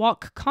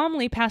 Walk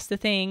calmly past the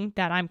thing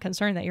that I'm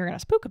concerned that you're going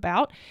to spook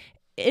about,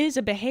 is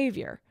a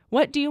behavior.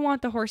 What do you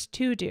want the horse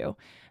to do?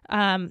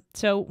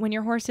 So when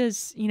your horse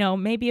is,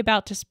 maybe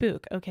about to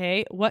spook,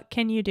 okay, what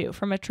can you do?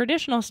 From a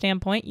traditional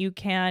standpoint, you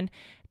can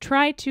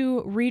try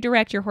to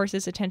redirect your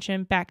horse's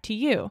attention back to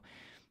you.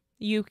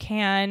 You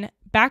can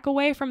back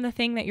away from the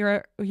thing that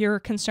you're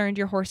concerned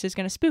your horse is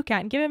going to spook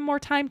at and give him more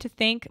time to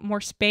think, more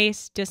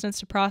space, distance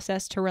to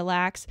process, to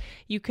relax.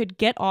 You could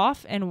get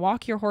off and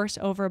walk your horse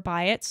over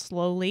by it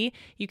slowly.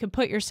 You could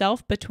put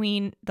yourself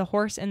between the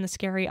horse and the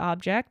scary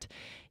object.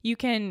 You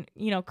can,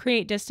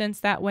 create distance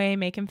that way,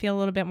 make him feel a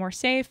little bit more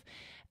safe.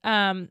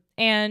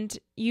 And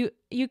you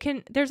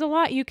can, there's a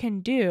lot you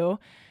can do.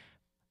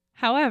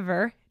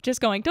 However, just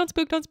going, don't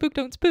spook, don't spook,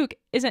 don't spook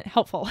isn't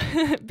helpful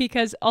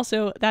because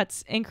also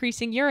that's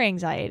increasing your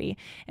anxiety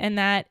and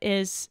that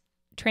is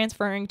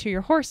transferring to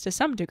your horse to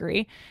some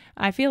degree.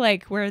 I feel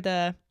like we're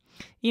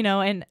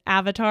in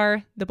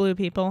Avatar, the blue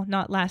people,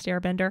 not Last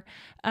Airbender,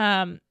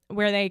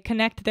 where they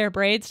connect their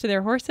braids to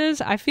their horses.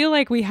 I feel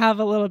like we have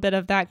a little bit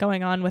of that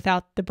going on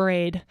without the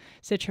braid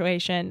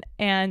situation.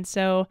 And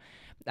so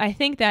I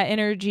think that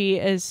energy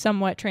is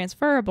somewhat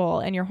transferable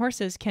and your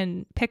horses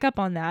can pick up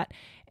on that.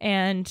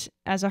 And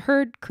as a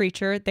herd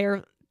creature,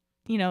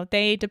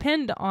 they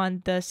depend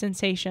on the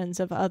sensations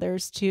of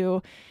others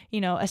to,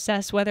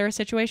 assess whether a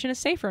situation is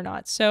safe or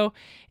not. So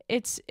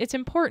it's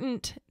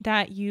important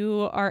that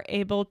you are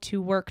able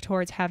to work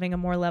towards having a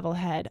more level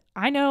head.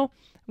 I know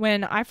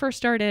when I first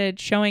started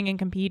showing and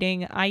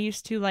competing, I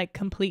used to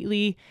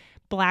completely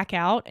black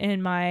out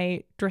in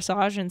my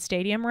dressage and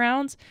stadium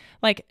rounds,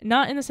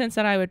 not in the sense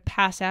that I would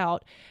pass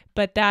out,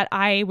 but that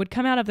I would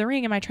come out of the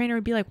ring and my trainer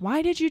would be like,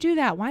 why did you do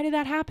that? Why did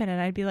that happen?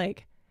 And I'd be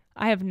like,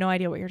 I have no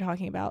idea what you're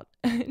talking about.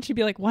 And she'd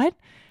be like, what?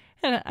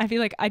 And I'd be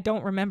like, I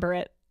don't remember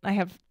it. I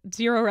have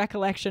zero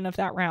recollection of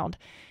that round.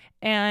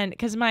 And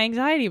because my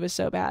anxiety was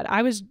so bad,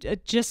 I was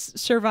just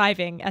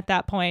surviving at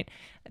that point.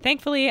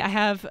 Thankfully, I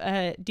have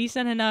a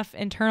decent enough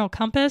internal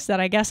compass that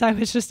I guess I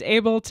was just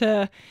able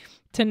to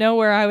know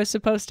where I was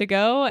supposed to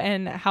go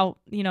and how,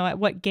 at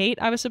what gate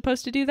I was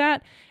supposed to do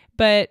that.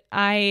 But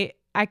I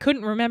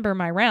couldn't remember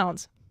my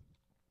rounds.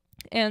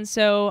 And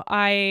so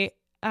I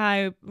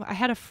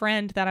had a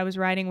friend that I was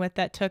riding with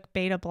that took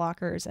beta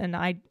blockers, and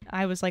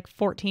I was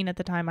 14 at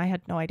the time. I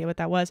had no idea what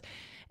that was.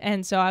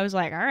 And so I was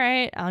like, all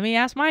right, let me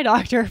ask my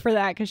doctor for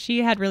that, because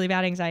she had really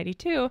bad anxiety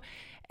too.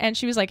 And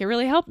she was like, it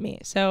really helped me.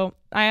 So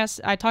I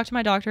talked to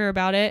my doctor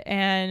about it,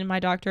 and my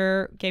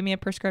doctor gave me a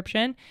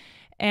prescription.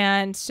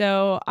 And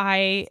so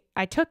I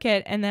took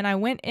it, and then I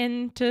went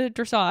into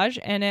dressage,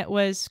 and it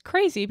was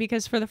crazy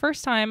because for the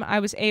first time I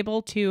was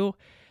able to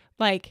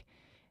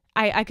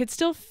I could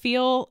still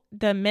feel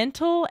the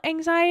mental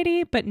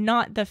anxiety, but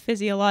not the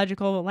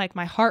physiological,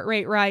 my heart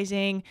rate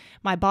rising,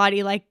 my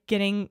body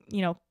getting,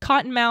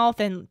 cotton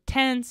mouth and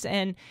tense,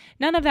 and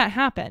none of that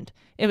happened.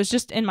 It was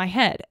just in my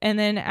head. And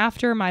then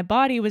after my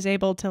body was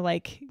able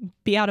to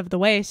be out of the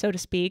way, so to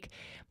speak,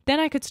 then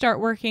I could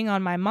start working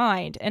on my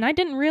mind. And I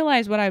didn't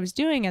realize what I was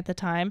doing at the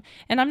time.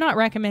 And I'm not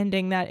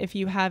recommending that if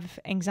you have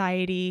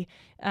anxiety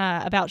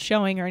about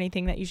showing or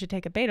anything that you should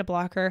take a beta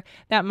blocker.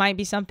 That might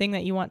be something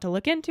that you want to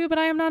look into, but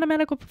I am not a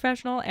medical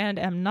professional and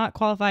am not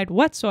qualified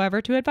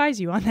whatsoever to advise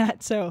you on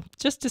that. So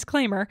just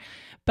disclaimer.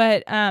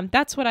 But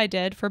that's what I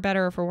did, for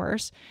better or for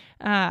worse.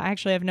 I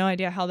actually have no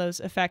idea how those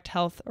affect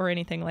health or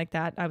anything like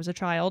that. I was a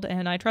child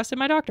and I trusted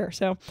my doctor.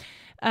 So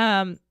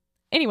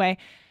anyway,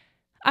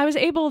 I was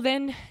able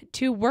then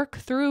to work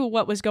through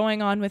what was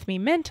going on with me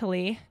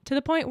mentally to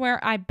the point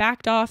where I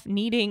backed off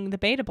needing the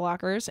beta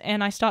blockers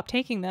and I stopped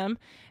taking them.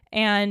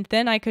 And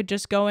then I could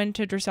just go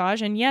into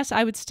dressage. And yes,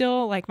 I would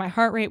still, my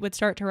heart rate would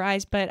start to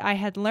rise, but I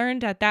had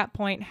learned at that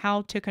point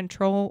how to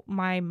control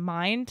my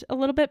mind a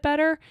little bit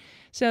better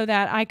so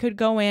that I could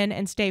go in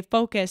and stay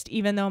focused,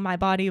 even though my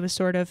body was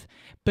sort of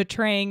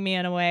betraying me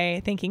in a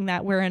way, thinking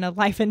that we're in a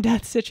life and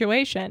death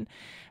situation.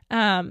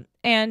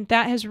 And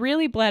that has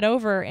really bled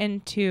over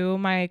into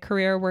my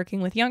career working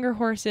with younger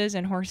horses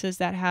and horses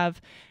that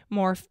have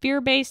more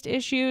fear-based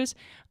issues.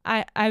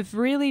 I've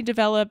really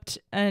developed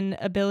an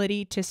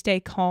ability to stay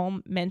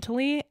calm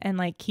mentally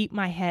and keep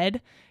my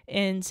head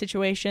in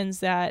situations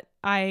that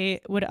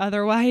I would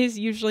otherwise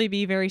usually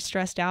be very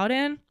stressed out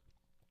in.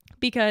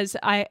 Because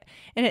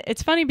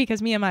it's funny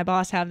because me and my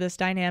boss have this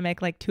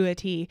dynamic to a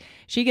T.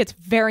 She gets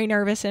very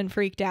nervous and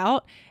freaked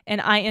out,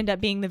 and I end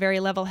up being the very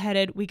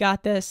level-headed, we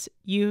got this,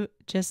 you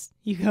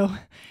go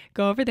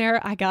over there,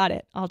 I got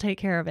it, I'll take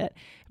care of it.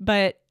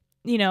 But,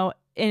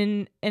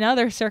 in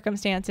other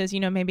circumstances,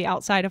 maybe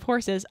outside of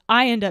horses,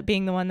 I end up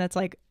being the one that's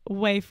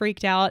way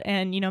freaked out,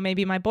 and,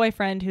 maybe my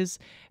boyfriend who's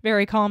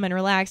very calm and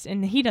relaxed,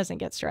 and he doesn't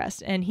get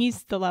stressed, and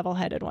he's the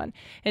level-headed one.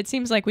 It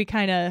seems like we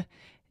kind of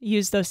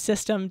use those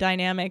system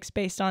dynamics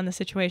based on the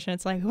situation.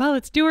 It's well,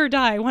 it's do or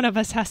die. One of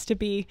us has to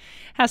be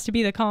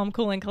the calm,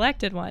 cool, and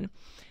collected one.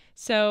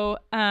 So,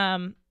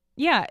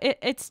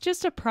 it's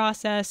just a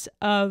process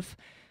of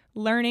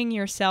learning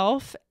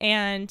yourself.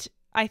 And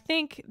I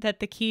think that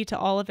the key to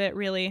all of it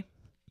really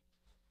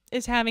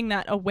is having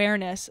that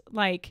awareness,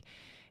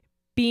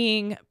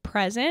 being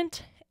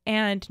present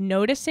and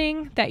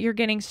noticing that you're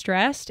getting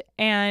stressed.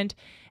 And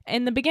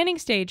in the beginning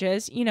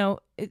stages,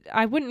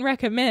 I wouldn't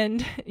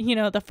recommend,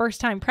 the first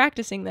time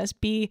practicing this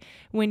be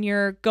when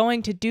you're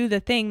going to do the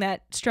thing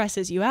that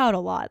stresses you out a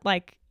lot,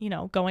 like,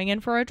 going in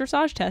for a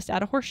dressage test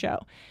at a horse show.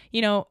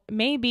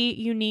 Maybe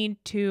you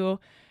need to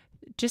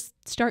just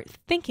start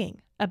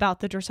thinking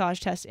about the dressage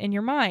test in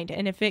your mind.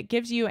 And if it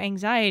gives you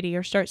anxiety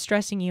or starts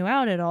stressing you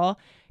out at all,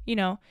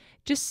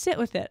 just sit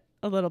with it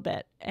a little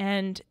bit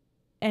and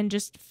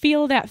just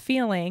feel that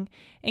feeling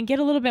and get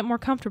a little bit more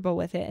comfortable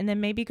with it. And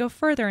then maybe go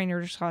further in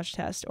your dressage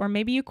test, or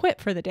maybe you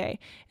quit for the day.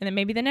 And then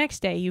maybe the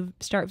next day you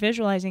start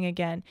visualizing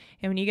again.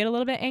 And when you get a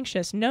little bit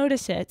anxious,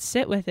 notice it,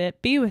 sit with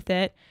it, be with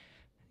it,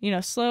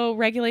 slow,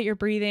 regulate your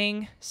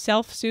breathing,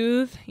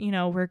 self-soothe,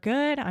 we're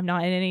good. I'm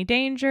not in any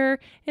danger.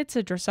 It's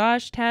a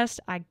dressage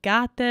test. I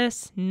got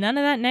this. None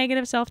of that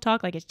negative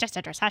self-talk. Like, it's just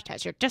a dressage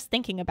test. You're just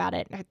thinking about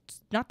it. It's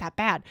not that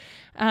bad.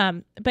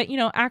 But,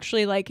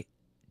 actually, like,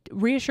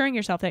 reassuring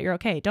yourself that you're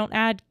okay. Don't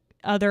add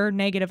other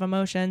negative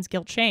emotions,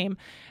 guilt, shame.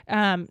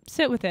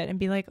 Sit with it and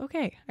be like,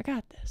 okay, I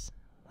got this.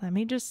 Let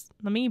me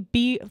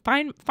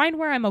find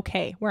where I'm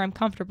okay, where I'm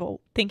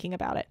comfortable thinking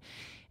about it.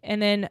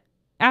 And then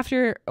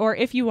after, or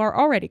if you are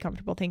already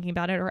comfortable thinking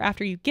about it, or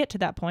after you get to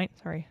that point,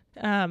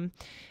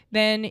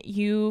 then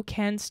you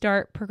can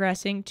start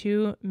progressing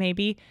to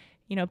maybe,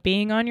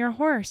 being on your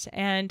horse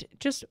and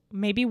just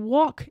maybe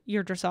walk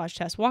your dressage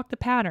test, walk the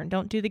pattern.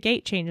 Don't do the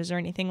gait changes or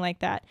anything like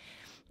that.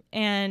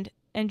 And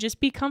just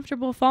be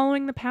comfortable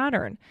following the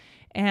pattern.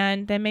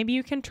 And then maybe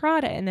you can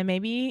trot it, and then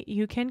maybe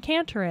you can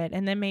canter it,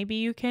 and then maybe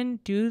you can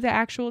do the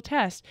actual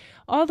test.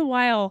 All the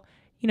while,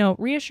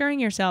 reassuring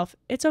yourself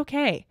it's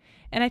okay.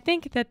 And I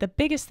think that the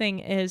biggest thing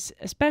is,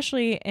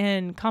 especially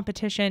in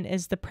competition,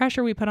 is the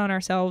pressure we put on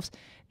ourselves,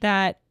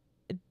 that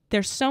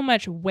there's so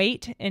much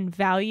weight and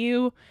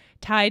value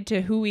tied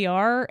to who we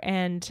are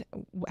and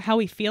how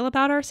we feel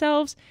about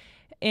ourselves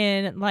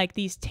in like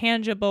these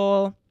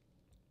tangible,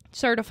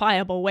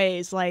 certifiable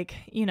ways. Like,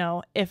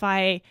 if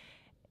I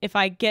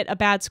get a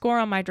bad score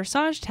on my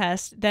dressage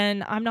test,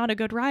 then I'm not a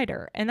good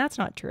rider. And that's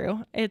not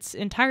true. It's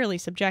entirely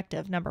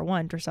subjective, number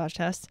one, dressage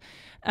tests.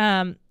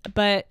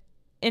 But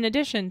in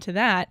addition to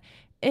that,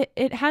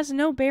 it has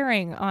no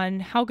bearing on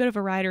how good of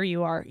a rider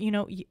you are.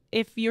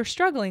 If you're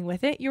struggling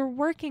with it, you're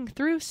working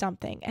through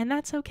something, and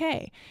that's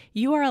okay.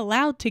 You are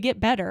allowed to get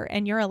better,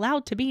 and you're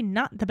allowed to be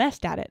not the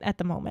best at it at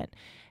the moment.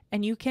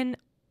 And you can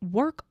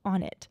work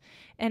on it.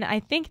 And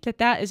I think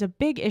that is a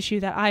big issue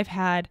that I've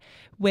had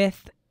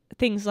with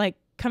things like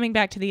coming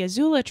back to the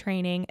Azula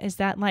training, is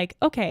that like,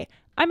 okay,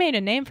 I made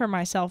a name for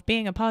myself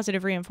being a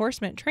positive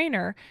reinforcement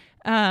trainer,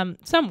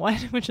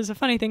 somewhat, which is a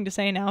funny thing to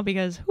say now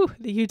because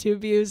the YouTube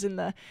views and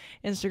the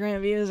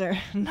Instagram views are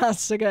not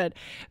so good.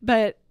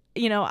 But,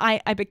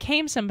 I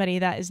became somebody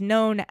that is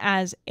known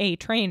as a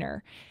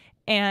trainer.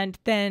 And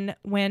then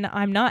when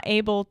I'm not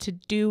able to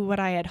do what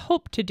I had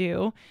hoped to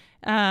do,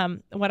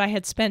 what I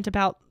had spent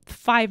about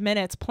 5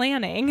 minutes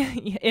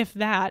planning, if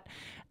that,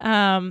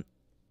 and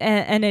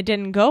it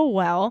didn't go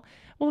well,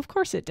 of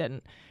course it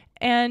didn't.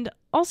 And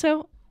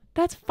also,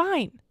 that's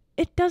fine.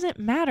 It doesn't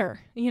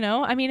matter,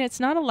 it's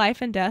not a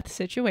life and death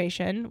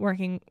situation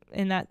working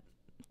in that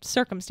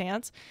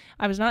circumstance.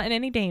 I was not in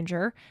any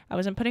danger. I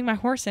wasn't putting my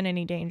horse in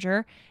any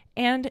danger.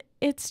 And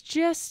it's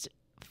just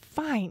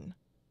fine.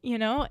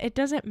 It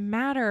doesn't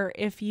matter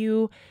if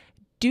you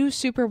do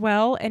super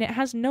well, and it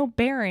has no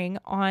bearing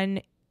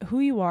on who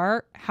you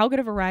are, how good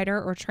of a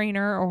rider or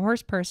trainer or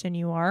horse person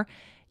you are.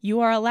 You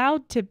are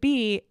allowed to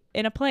be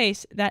in a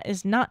place that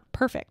is not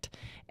perfect.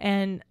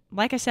 And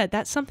like I said,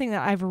 that's something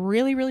that I've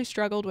really, really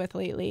struggled with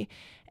lately.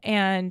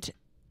 And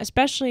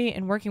especially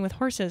in working with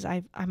horses,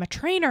 I'm a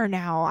trainer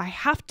now. I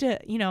have to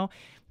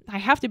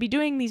be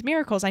doing these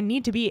miracles. I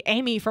need to be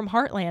Amy from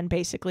Heartland,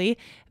 basically,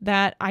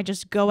 that I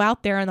just go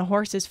out there and the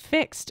horse is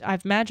fixed.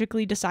 I've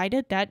magically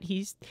decided that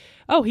he's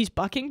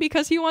bucking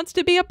because he wants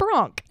to be a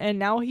bronc, and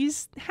now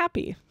he's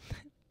happy.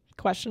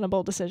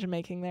 Questionable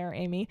decision-making there,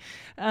 Amy.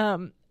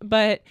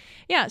 But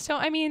yeah,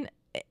 so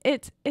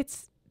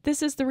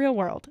this is the real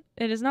world.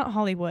 It is not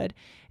Hollywood.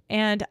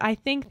 And I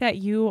think that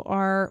you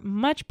are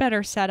much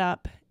better set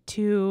up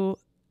to,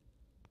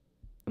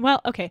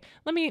 let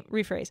me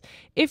rephrase.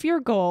 If your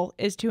goal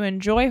is to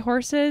enjoy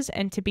horses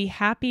and to be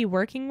happy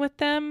working with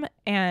them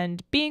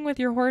and being with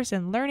your horse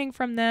and learning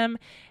from them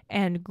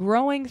and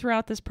growing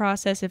throughout this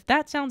process, if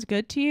that sounds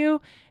good to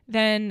you,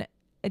 then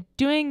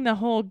doing the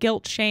whole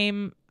guilt,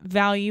 shame,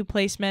 value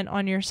placement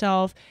on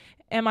yourself,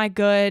 am I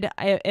good?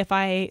 If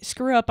I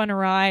screw up on a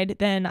ride,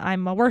 then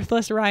I'm a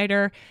worthless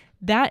rider.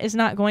 That is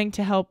not going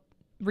to help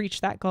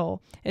reach that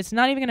goal. It's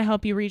not even going to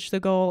help you reach the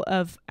goal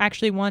of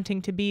actually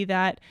wanting to be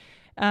that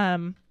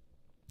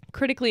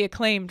critically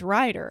acclaimed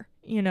rider.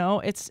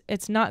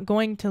 It's not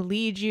going to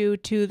lead you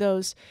to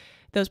those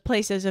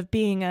places of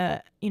being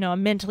a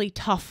mentally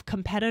tough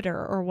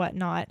competitor or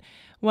whatnot.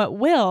 What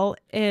will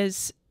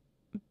is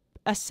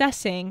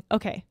assessing,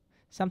 okay,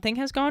 something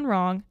has gone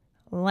wrong.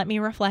 Let me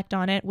reflect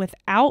on it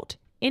without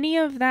any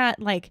of that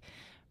like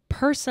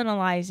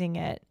personalizing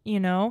it,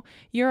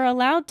 you're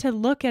allowed to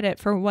look at it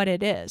for what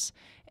it is.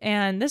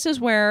 And this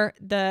is where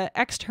the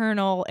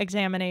external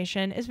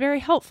examination is very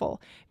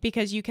helpful,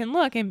 because you can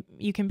look and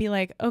you can be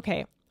like,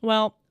 okay,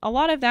 well, a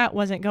lot of that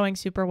wasn't going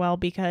super well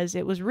because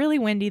it was really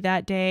windy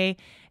that day,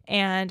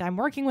 and I'm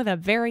working with a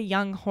very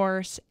young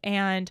horse,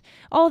 and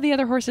all the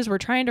other horses were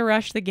trying to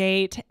rush the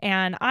gate,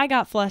 and I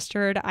got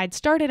flustered. I'd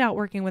started out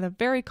working with a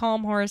very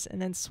calm horse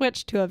and then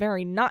switched to a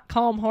very not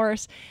calm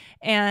horse.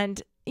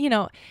 And,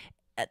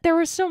 there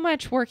was so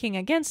much working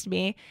against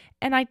me,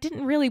 and I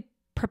didn't really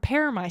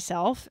prepare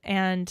myself.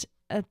 And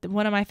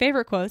one of my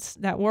favorite quotes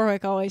that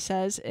Warwick always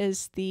says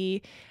is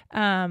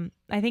I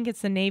think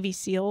it's the Navy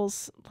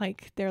SEALs,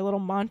 like their little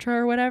mantra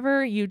or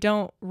whatever: you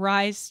don't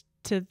rise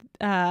to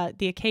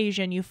the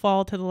occasion, you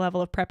fall to the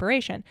level of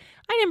preparation.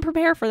 I didn't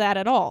prepare for that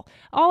at all.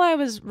 All I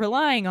was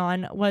relying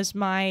on was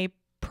my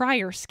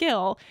prior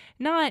skill,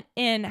 not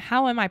in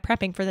how am I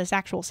prepping for this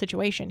actual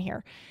situation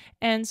here.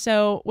 And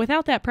so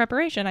without that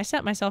preparation, I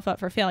set myself up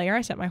for failure.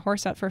 I set my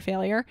horse up for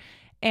failure,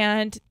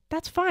 and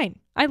that's fine.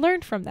 I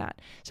learned from that.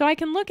 So I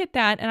can look at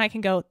that and I can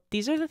go,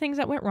 these are the things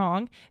that went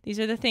wrong. These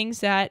are the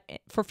things that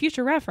for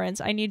future reference,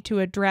 I need to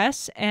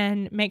address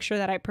and make sure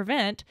that I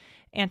prevent.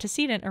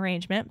 Antecedent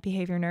arrangement,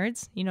 behavior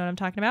nerds, you know what I'm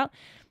talking about.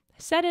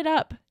 Set it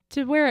up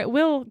to where it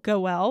will go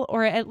well,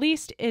 or at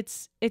least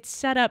it's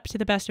set up to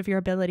the best of your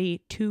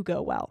ability to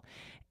go well.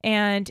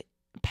 And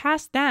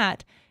past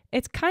that,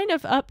 it's kind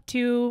of up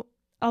to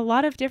a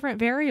lot of different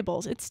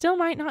variables. It still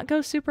might not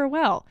go super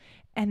well,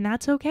 and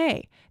that's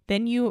okay.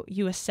 Then you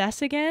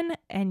assess again,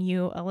 and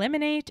you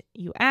eliminate,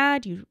 you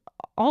add, you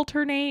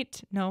alter,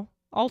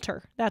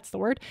 that's the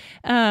word,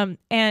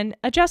 and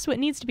adjust what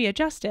needs to be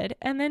adjusted,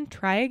 and then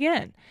try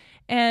again.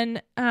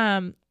 And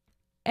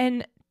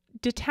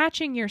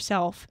detaching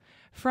yourself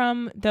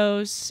from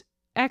those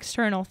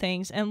external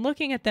things and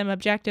looking at them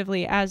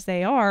objectively as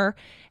they are.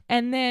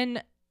 And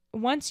then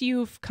once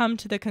you've come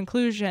to the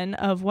conclusion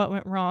of what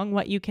went wrong,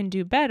 what you can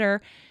do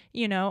better,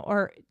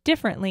 or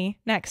differently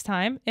next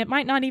time, it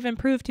might not even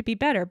prove to be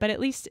better, but at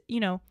least,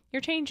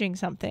 you're changing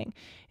something.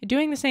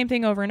 Doing the same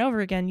thing over and over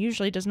again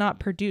usually does not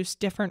produce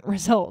different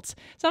results.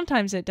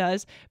 Sometimes it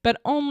does, but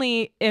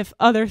only if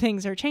other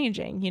things are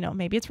changing.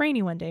 Maybe it's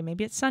rainy one day,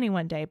 maybe it's sunny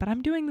one day, but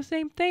I'm doing the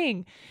same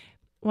thing.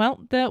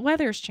 Well, the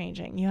weather's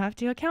changing. You have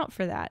to account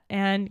for that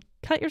and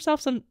cut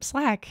yourself some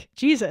slack.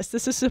 Jesus,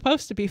 this is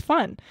supposed to be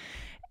fun.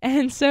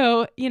 And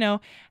so,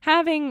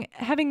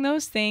 having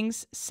those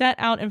things set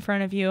out in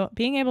front of you,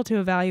 being able to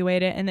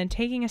evaluate it, and then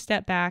taking a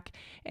step back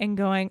and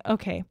going,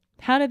 okay,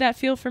 how did that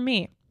feel for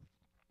me?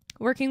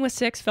 Working with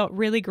 6 felt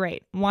really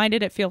great. Why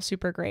did it feel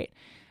super great?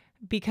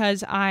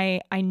 Because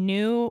I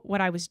knew what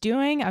I was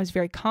doing. I was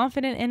very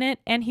confident in it,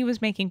 and he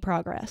was making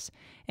progress.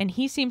 And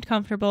he seemed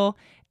comfortable,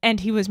 and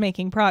he was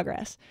making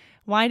progress.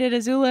 Why did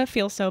Azula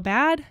feel so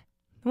bad?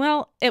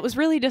 Well, it was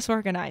really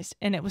disorganized,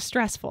 and it was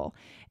stressful,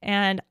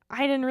 and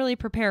I didn't really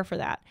prepare for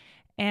that.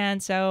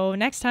 And so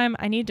next time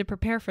I need to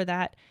prepare for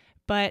that,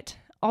 but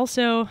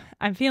also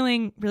I'm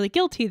feeling really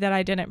guilty that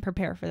I didn't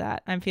prepare for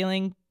that. I'm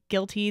feeling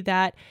guilty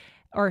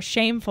or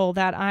shameful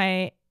that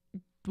I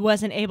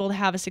wasn't able to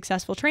have a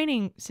successful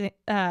training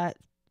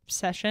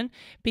session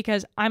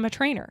because I'm a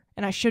trainer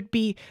and I should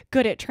be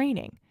good at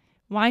training.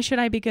 Why should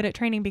I be good at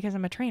training because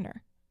I'm a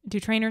trainer? Do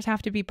trainers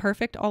have to be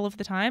perfect all of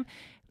the time?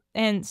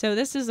 And so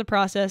this is the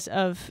process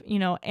of,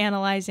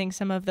 analyzing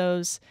some of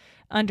those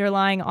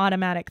underlying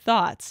automatic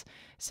thoughts.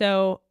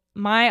 So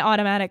my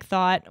automatic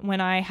thought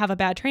when I have a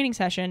bad training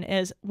session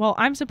is, well,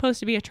 I'm supposed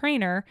to be a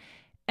trainer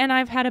and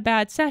I've had a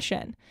bad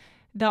session.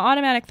 The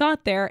automatic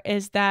thought there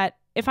is that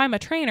if I'm a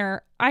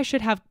trainer, I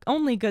should have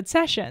only good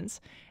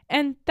sessions.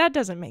 And that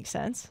doesn't make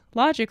sense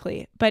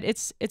logically, but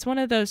it's one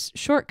of those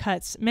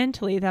shortcuts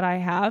mentally that I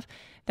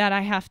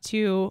have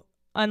to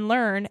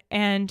unlearn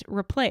and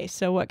replace.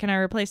 So what can I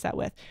replace that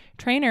with?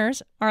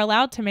 Trainers are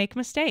allowed to make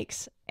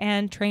mistakes,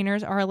 and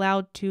trainers are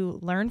allowed to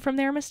learn from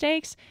their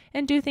mistakes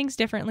and do things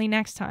differently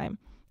next time.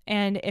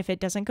 And if it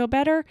doesn't go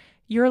better,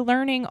 you're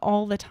learning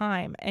all the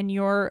time and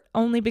you're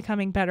only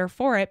becoming better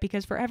for it,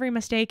 because for every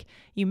mistake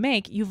you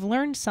make, you've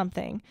learned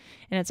something.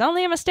 And it's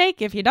only a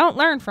mistake if you don't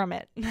learn from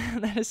it.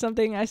 That is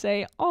something I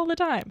say all the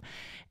time.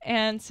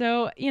 And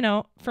so,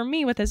 for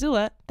me with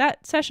Azula,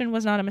 that session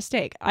was not a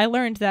mistake. I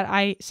learned that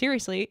I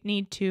seriously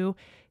need to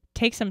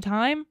take some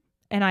time,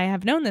 and I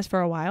have known this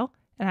for a while,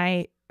 and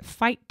I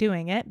fight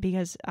doing it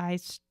because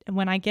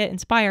when I get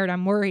inspired,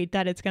 I'm worried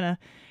that it's going to,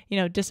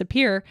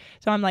 disappear.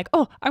 So I'm like,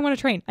 oh, I want to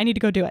train. I need to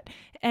go do it.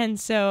 And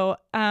so,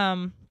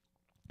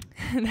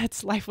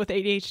 that's life with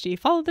ADHD.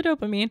 Follow the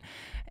dopamine.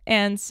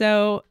 And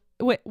so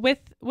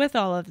with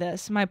all of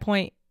this, my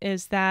point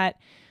is that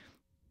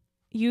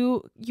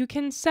you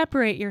can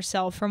separate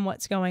yourself from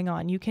what's going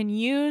on. You can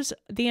use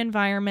the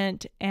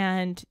environment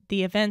and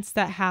the events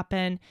that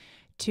happen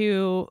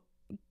to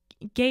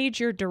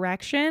gauge your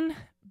direction.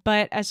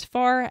 But as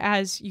far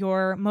as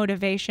your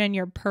motivation,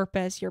 your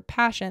purpose, your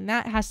passion,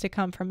 that has to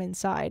come from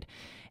inside.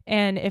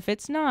 And if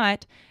it's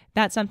not,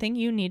 that's something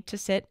you need to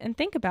sit and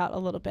think about a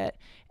little bit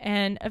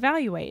and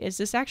evaluate. Is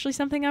this actually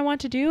something I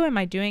want to do? Am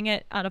I doing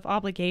it out of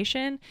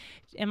obligation?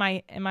 Am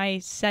I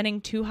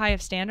setting too high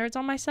of standards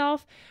on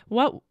myself?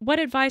 What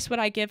advice would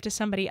I give to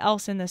somebody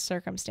else in this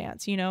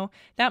circumstance?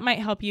 That might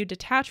help you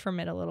detach from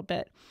it a little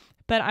bit.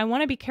 But I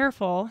want to be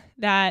careful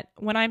that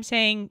when I'm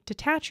saying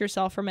detach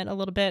yourself from it a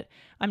little bit,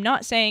 I'm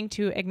not saying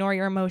to ignore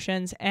your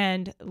emotions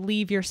and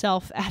leave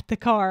yourself at the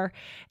car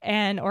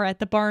or at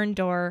the barn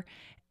door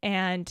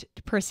and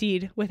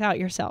proceed without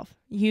yourself.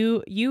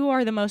 You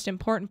are the most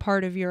important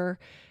part of your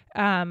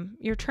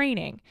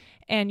training,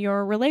 and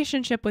your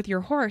relationship with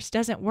your horse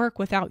doesn't work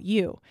without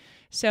you.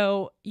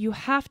 So you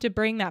have to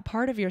bring that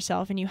part of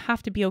yourself, and you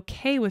have to be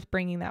okay with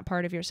bringing that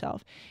part of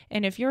yourself.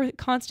 And if you're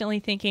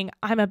constantly thinking,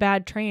 I'm a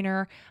bad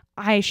trainer,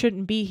 I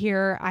shouldn't be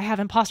here, I have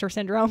imposter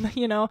syndrome,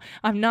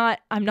 I'm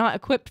not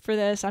equipped for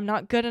this, I'm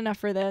not good enough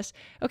for this.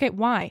 Okay,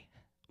 why?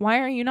 Why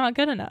are you not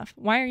good enough?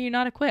 Why are you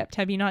not equipped?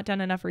 Have you not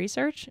done enough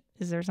research?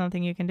 Is there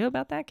something you can do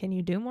about that? Can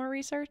you do more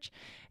research?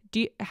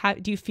 Do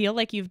you feel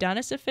like you've done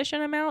a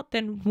sufficient amount?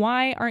 Then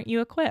why aren't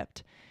you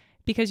equipped?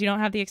 Because you don't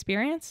have the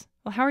experience?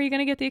 Well, how are you going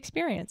to get the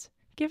experience?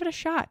 Give it a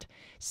shot.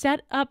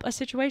 Set up a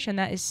situation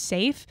that is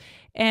safe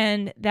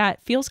and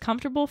that feels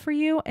comfortable for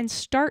you, and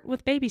start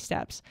with baby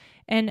steps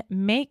and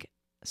make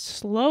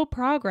slow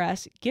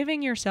progress,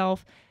 giving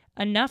yourself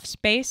enough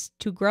space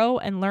to grow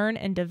and learn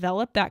and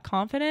develop that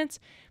confidence,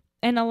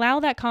 and allow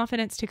that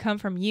confidence to come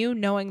from you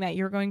knowing that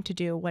you're going to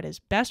do what is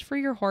best for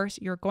your horse.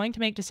 You're going to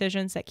make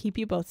decisions that keep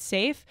you both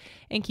safe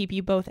and keep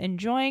you both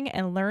enjoying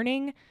and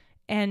learning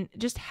and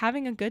just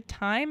having a good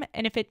time.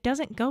 And if it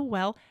doesn't go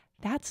well,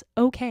 that's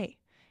okay.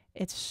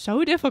 It's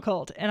so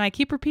difficult, and I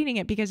keep repeating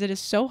it because it is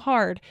so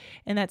hard,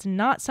 and that's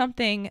not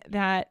something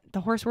that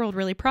the horse world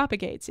really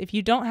propagates. If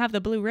you don't have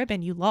the blue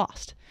ribbon, you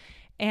lost.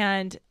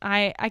 And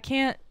I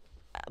can't,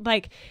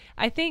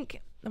 I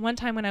think one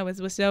time when I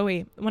was with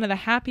Zoe, one of the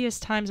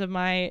happiest times of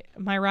my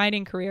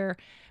riding career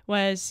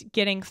was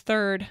getting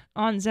third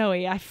on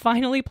Zoe. I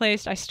finally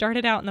placed. I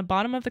started out in the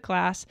bottom of the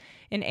class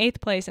in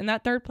 8th place, and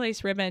that 3rd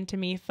place ribbon to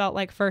me felt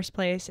like 1st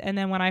place. And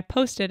then when I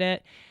posted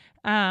it,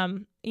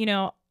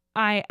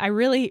 I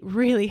really,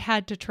 really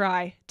had to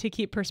try to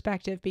keep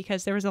perspective,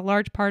 because there was a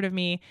large part of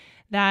me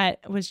that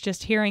was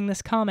just hearing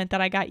this comment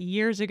that I got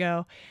years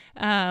ago.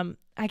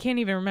 I can't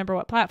even remember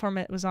what platform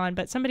it was on,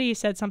 but somebody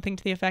said something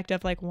to the effect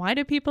of why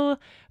do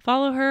people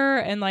follow her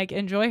and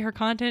enjoy her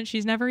content?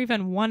 She's never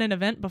even won an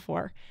event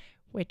before,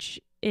 which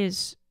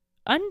is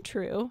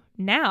untrue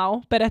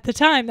now, but at the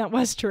time that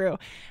was true.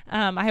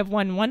 I have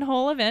won one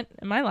whole event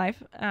in my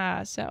life.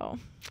 So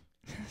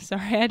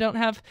sorry, I don't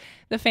have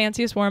the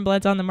fanciest warm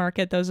bloods on the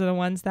market. Those are the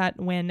ones that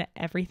win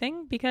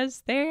everything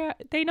because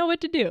they know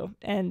what to do,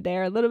 and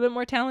they're a little bit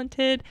more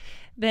talented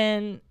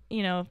than,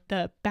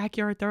 the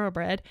backyard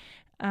thoroughbred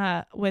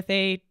with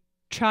a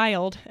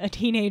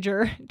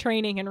teenager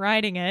training and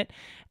riding it.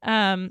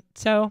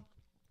 So,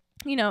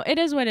 it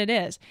is what it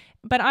is.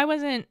 But I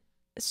wasn't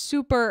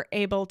super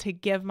able to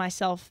give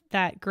myself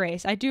that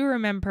grace. I do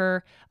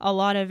remember a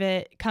lot of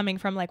it coming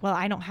from well,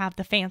 I don't have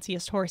the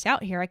fanciest horse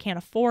out here. I can't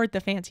afford the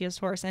fanciest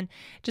horse, and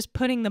just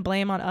putting the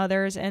blame on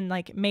others and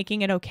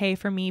making it okay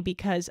for me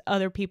because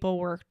other people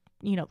were,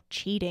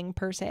 cheating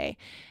per se.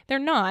 They're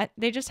not.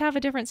 They just have a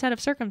different set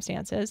of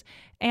circumstances,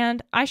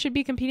 and I should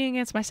be competing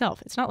against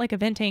myself. It's not like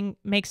eventing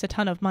makes a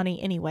ton of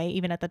money anyway,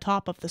 even at the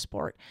top of the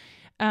sport.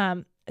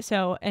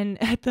 So,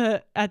 and at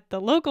the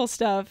local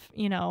stuff,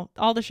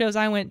 all the shows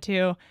I went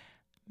to,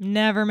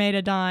 never made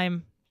a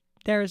dime.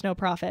 There is no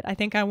profit. I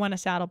think I won a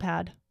saddle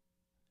pad,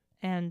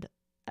 and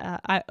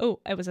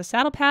it was a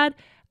saddle pad,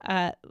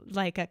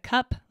 like a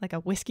cup, like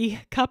a whiskey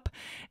cup,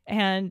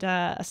 and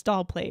a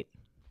stall plate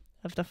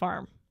of the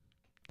farm.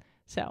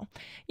 So,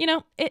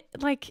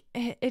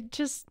 it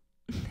just,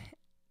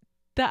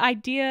 the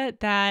idea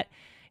that,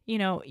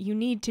 you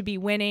need to be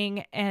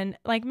winning, and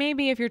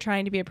maybe if you're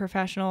trying to be a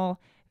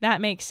professional,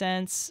 that makes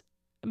sense.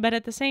 But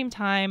at the same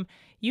time,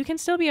 you can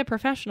still be a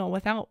professional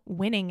without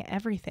winning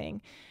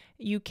everything.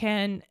 You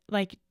can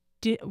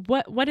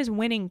what is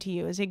winning to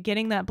you? Is it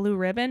getting that blue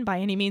ribbon by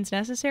any means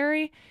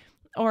necessary?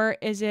 Or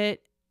is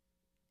it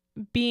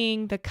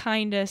being the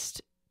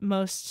kindest,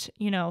 most,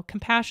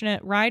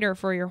 compassionate rider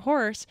for your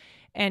horse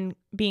and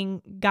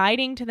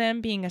guiding to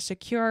them, being a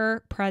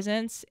secure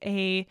presence,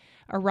 a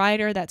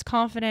rider that's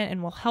confident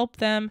and will help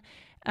them,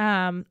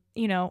 and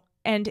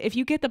if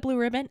you get the blue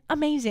ribbon,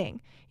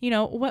 amazing.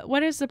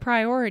 What is the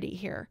priority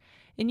here?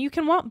 And you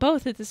can want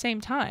both at the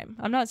same time.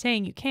 I'm not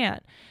saying you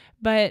can't,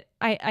 but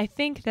I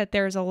think that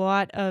there's a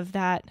lot of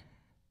that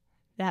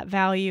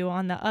value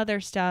on the other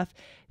stuff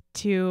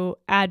to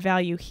add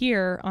value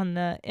here on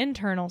the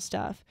internal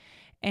stuff.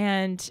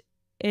 And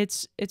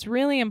it's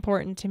really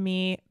important to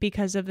me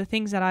because of the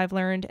things that I've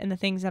learned and the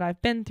things that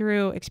I've been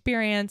through,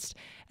 experienced,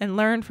 and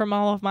learned from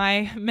all of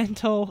my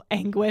mental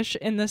anguish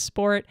in this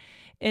sport,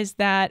 is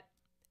that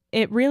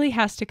it really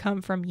has to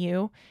come from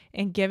you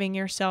and giving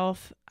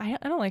yourself, I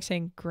don't like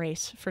saying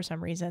grace for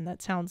some reason.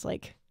 That sounds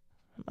like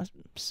a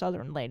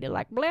Southern lady,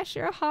 bless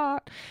your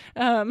heart.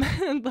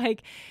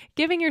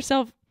 Giving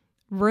yourself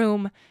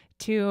room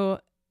to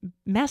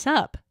mess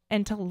up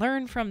and to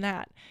learn from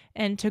that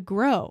and to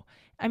grow.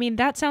 I mean,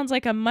 that sounds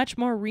like a much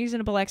more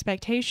reasonable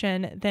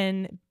expectation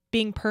than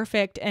being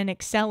perfect and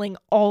excelling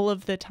all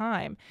of the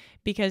time,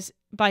 because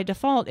by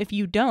default, if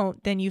you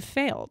don't, then you've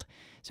failed.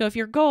 So if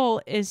your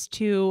goal is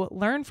to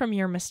learn from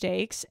your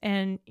mistakes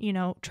and,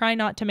 try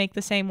not to make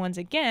the same ones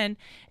again,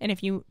 and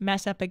if you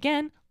mess up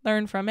again,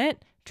 learn from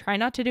it, try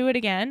not to do it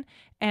again,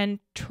 and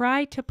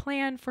try to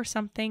plan for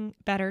something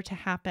better to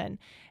happen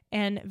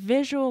and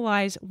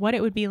visualize what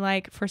it would be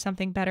like for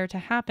something better to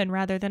happen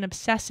rather than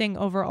obsessing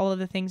over all of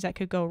the things that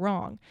could go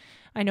wrong.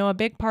 I know a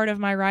big part of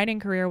my riding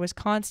career was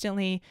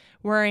constantly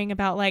worrying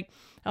about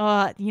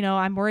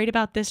I'm worried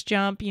about this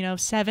jump,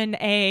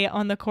 7A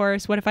on the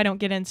course. What if I don't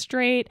get in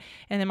straight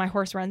and then my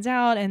horse runs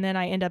out and then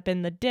I end up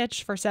in the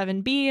ditch for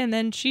 7B and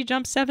then she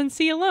jumps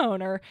 7C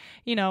alone or,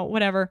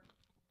 whatever,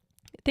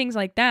 things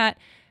like that.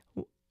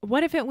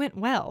 What if it went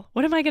well?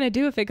 What am I going to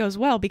do if it goes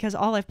well? Because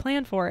all I've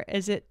planned for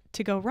is it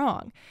to go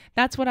wrong.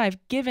 That's what I've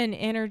given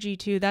energy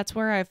to. That's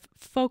where I've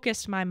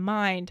focused my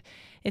mind.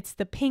 It's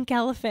the pink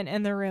elephant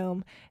in the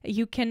room.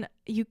 You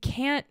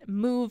can't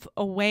move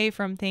away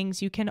from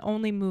things. You can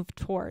only move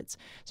towards.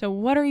 So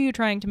what are you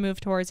trying to move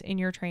towards in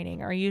your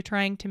training? Are you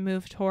trying to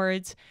move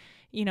towards,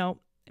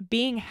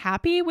 being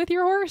happy with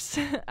your horse?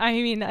 I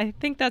mean, I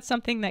think that's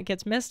something that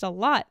gets missed a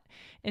lot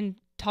in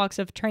talks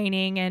of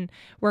training and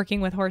working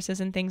with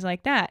horses and things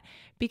like that,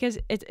 because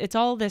it's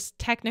all this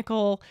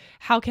technical,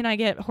 how can I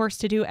get horse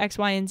to do X,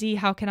 Y, and Z?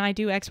 How can I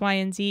do X, Y,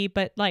 and Z?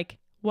 But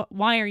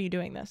why are you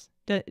doing this?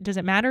 Does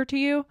it matter to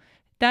you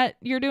that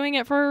you're doing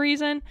it for a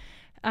reason?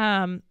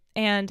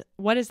 And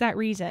what is that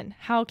reason?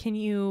 How can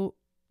you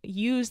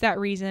use that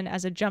reason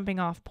as a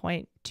jumping off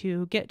point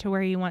to get to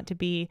where you want to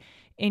be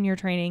in your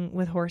training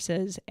with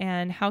horses?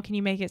 And how can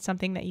you make it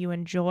something that you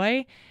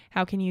enjoy?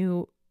 How can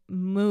you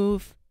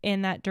move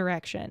in that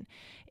direction?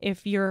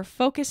 If you're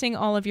focusing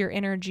all of your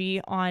energy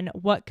on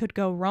what could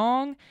go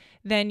wrong,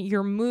 then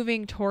you're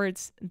moving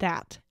towards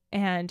that.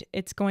 And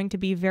it's going to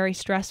be very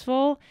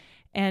stressful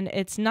and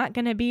it's not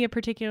going to be a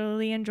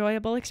particularly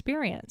enjoyable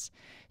experience.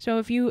 So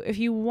if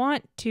you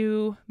want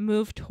to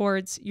move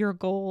towards your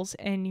goals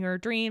and your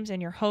dreams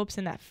and your hopes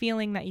and that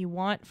feeling that you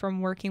want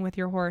from working with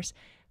your horse,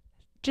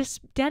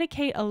 just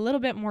dedicate a little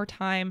bit more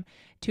time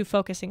to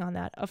focusing on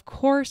that. Of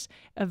course,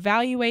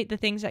 evaluate the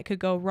things that could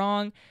go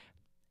wrong,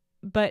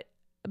 but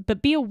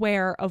be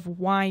aware of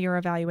why you're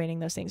evaluating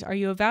those things. Are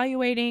you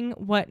evaluating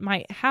what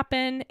might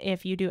happen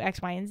if you do X,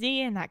 Y, and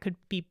Z, and that could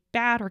be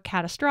bad or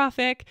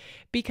catastrophic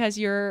because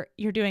you're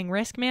doing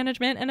risk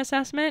management and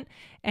assessment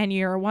and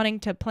you're wanting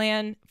to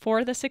plan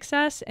for the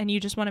success and you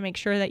just want to make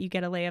sure that you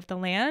get a lay of the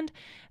land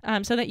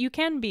so that you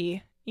can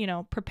be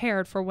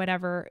prepared for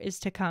whatever is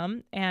to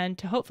come and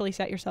to hopefully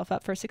set yourself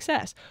up for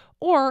success?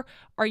 Or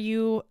are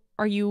you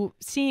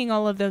seeing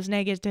all of those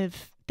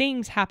negative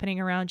things happening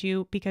around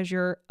you because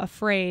you're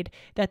afraid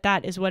that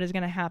that is what is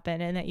going to happen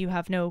and that you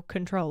have no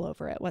control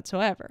over it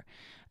whatsoever?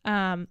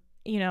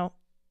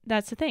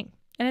 That's the thing.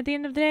 And at the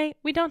end of the day,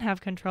 we don't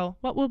have control.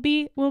 What will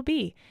be, will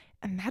be.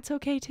 And that's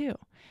okay too.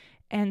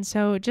 And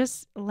so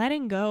just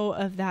letting go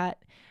of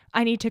that,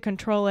 I need to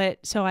control it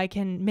so I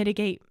can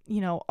mitigate,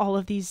 all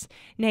of these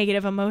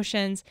negative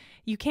emotions.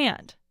 You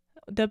can't.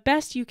 The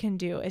best you can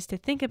do is to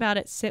think about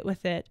it, sit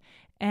with it,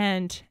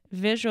 and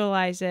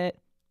visualize it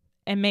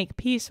and make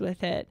peace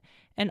with it.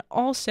 And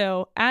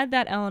also add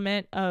that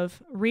element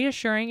of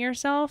reassuring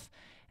yourself,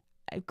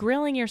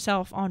 grilling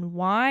yourself on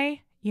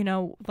why,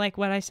 like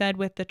what I said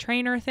with the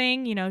trainer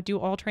thing, do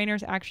all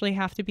trainers actually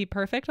have to be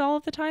perfect all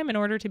of the time in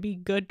order to be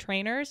good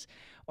trainers?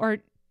 Or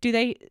do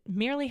they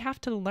merely have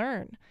to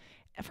learn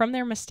from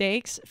their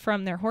mistakes,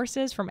 from their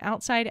horses, from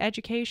outside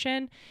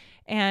education,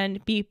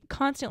 and be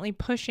constantly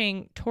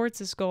pushing towards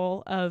this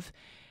goal of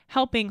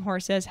helping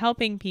horses,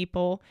 helping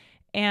people,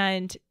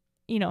 and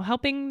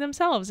helping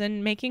themselves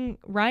and making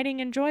riding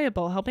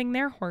enjoyable, helping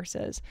their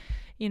horses,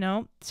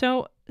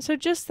 So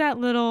just that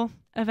little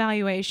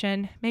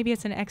evaluation, maybe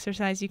it's an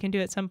exercise you can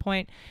do at some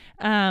point.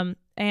 And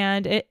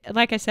it,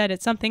 like I said,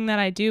 it's something that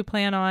I do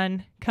plan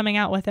on coming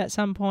out with at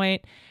some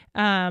point.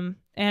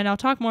 And I'll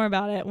talk more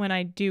about it when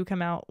I do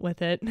come out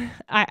with it.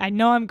 I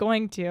know I'm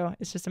going to,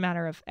 it's just a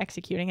matter of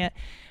executing it.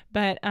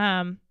 But,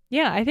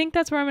 yeah, I think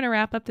that's where I'm going to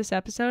wrap up this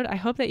episode. I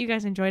hope that you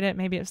guys enjoyed it.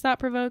 Maybe it was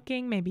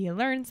thought-provoking. Maybe you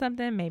learned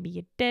something. Maybe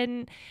you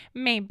didn't.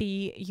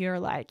 Maybe you're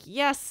like,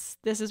 yes,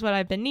 this is what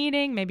I've been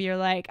needing. Maybe you're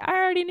like, I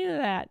already knew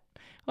that.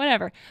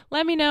 Whatever.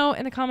 Let me know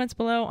in the comments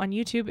below on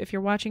YouTube. If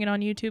you're watching it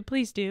on YouTube,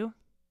 please do,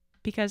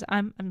 because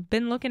I've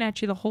been looking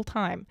at you the whole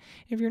time.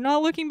 If you're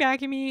not looking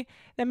back at me,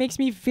 that makes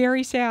me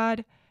very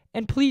sad.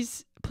 And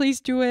please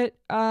do it,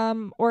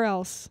 or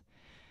else.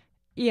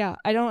 Yeah,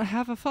 I don't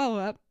have a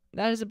follow-up.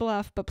 That is a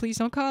bluff, but please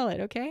don't call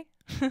it, okay?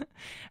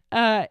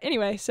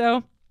 Anyway,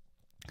 so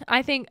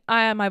I think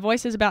my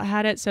voice has about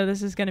had it, so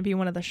this is going to be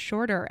one of the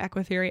shorter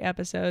EquiTheory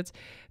episodes.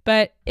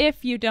 But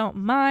if you don't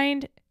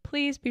mind,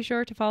 please be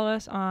sure to follow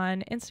us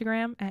on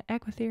Instagram at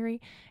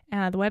EquiTheory.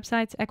 The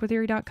website's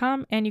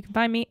EquiTheory.com, and you can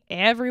find me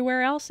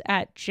everywhere else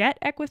at Jet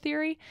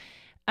EquiTheory.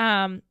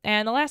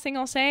 And the last thing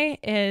I'll say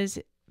is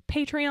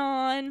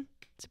Patreon.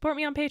 Support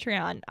me on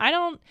Patreon.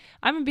 I'm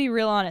going to be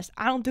real honest.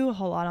 I don't do a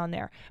whole lot on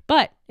there.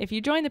 But if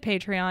you join the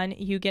Patreon,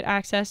 you get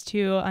access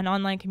to an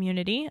online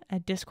community, a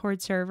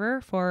Discord server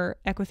for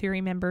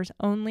EquiTheory members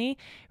only,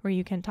 where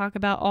you can talk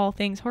about all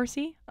things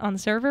horsey on the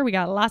server. We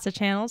got lots of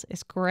channels.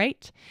 It's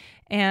great.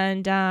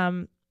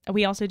 And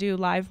we also do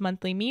live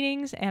monthly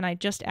meetings, and I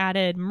just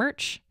added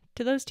merch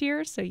to those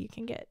tiers, so you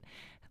can get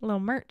a little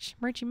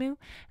merchy moo,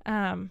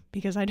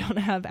 because I don't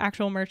have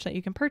actual merch that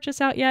you can purchase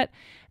out yet.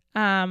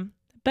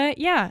 But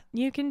yeah,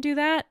 you can do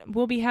that.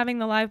 We'll be having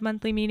the live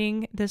monthly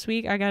meeting this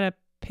week. I gotta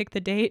pick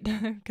the date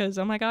because,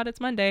 oh my God,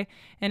 it's Monday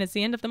and it's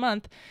the end of the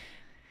month.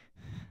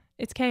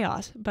 It's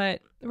chaos,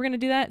 but we're going to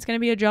do that. It's going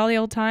to be a jolly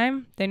old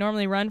time. They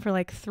normally run for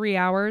like 3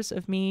 hours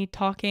of me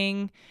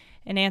talking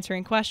and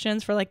answering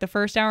questions for like the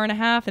first hour and a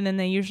half. And then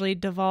they usually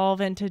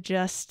devolve into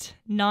just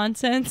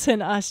nonsense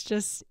and us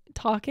just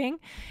talking.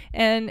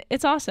 And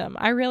it's awesome.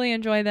 I really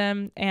enjoy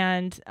them.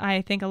 And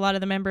I think a lot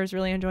of the members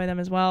really enjoy them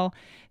as well.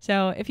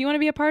 So if you want to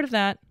be a part of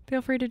that,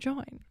 feel free to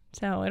join.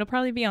 So it'll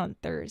probably be on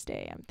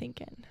Thursday, I'm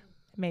thinking.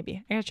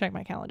 Maybe. I gotta check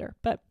my calendar.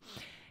 But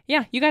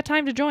yeah, you got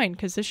time to join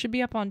because this should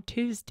be up on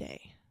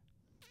Tuesday.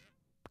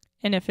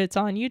 And if it's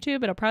on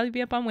YouTube, it'll probably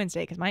be up on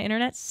Wednesday because my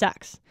internet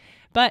sucks.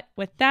 But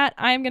with that,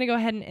 I'm going to go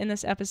ahead and end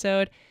this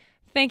episode.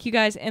 Thank you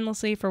guys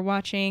endlessly for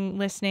watching,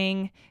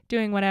 listening,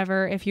 doing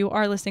whatever. If you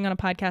are listening on a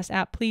podcast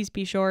app, please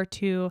be sure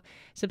to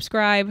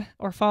subscribe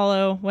or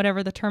follow,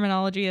 whatever the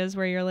terminology is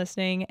where you're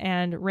listening,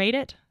 and rate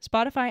it.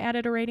 Spotify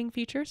added a rating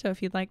feature, so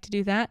if you'd like to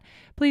do that,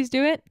 please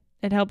do it.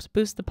 It helps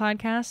boost the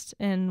podcast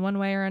in one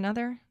way or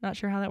another. Not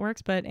sure how that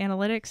works, but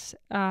analytics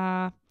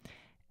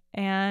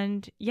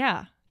and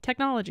yeah,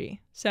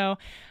 technology. So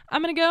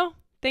I'm going to go.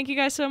 Thank you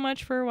guys so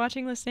much for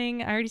watching,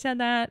 listening. I already said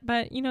that,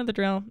 but you know the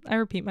drill. I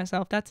repeat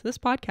myself. That's this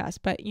podcast.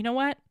 But you know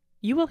what?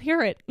 You will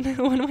hear it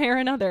one way or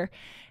another.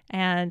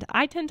 And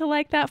I tend to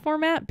like that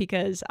format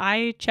because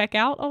I check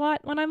out a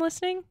lot when I'm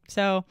listening.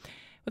 So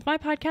with my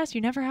podcast,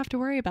 you never have to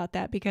worry about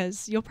that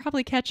because you'll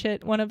probably catch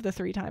it one of the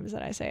 3 times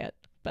that I say it.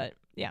 But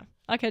yeah,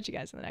 I'll catch you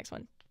guys in the next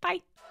one.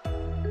 Bye.